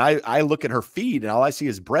starving, and then I look at her feed, and all I see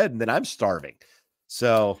is bread, and then I'm starving.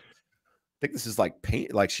 So I think this is like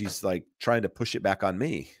paint. Like she's like trying to push it back on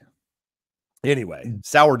me. Anyway,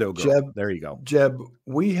 sourdough girl. Jeb, there you go. Jeb,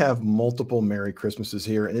 we have multiple Merry Christmases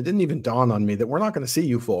here, and it didn't even dawn on me that we're not going to see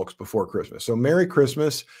you folks before Christmas. So Merry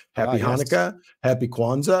Christmas, Happy Hanukkah, Happy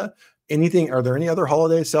Kwanzaa. Are there any other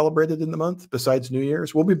holidays celebrated in the month besides New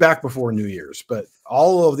Year's? We'll be back before New Year's, but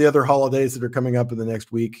all of the other holidays that are coming up in the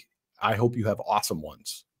next week, I hope you have awesome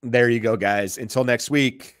ones. There you go, guys. Until next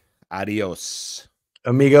week, adios.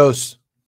 Amigos.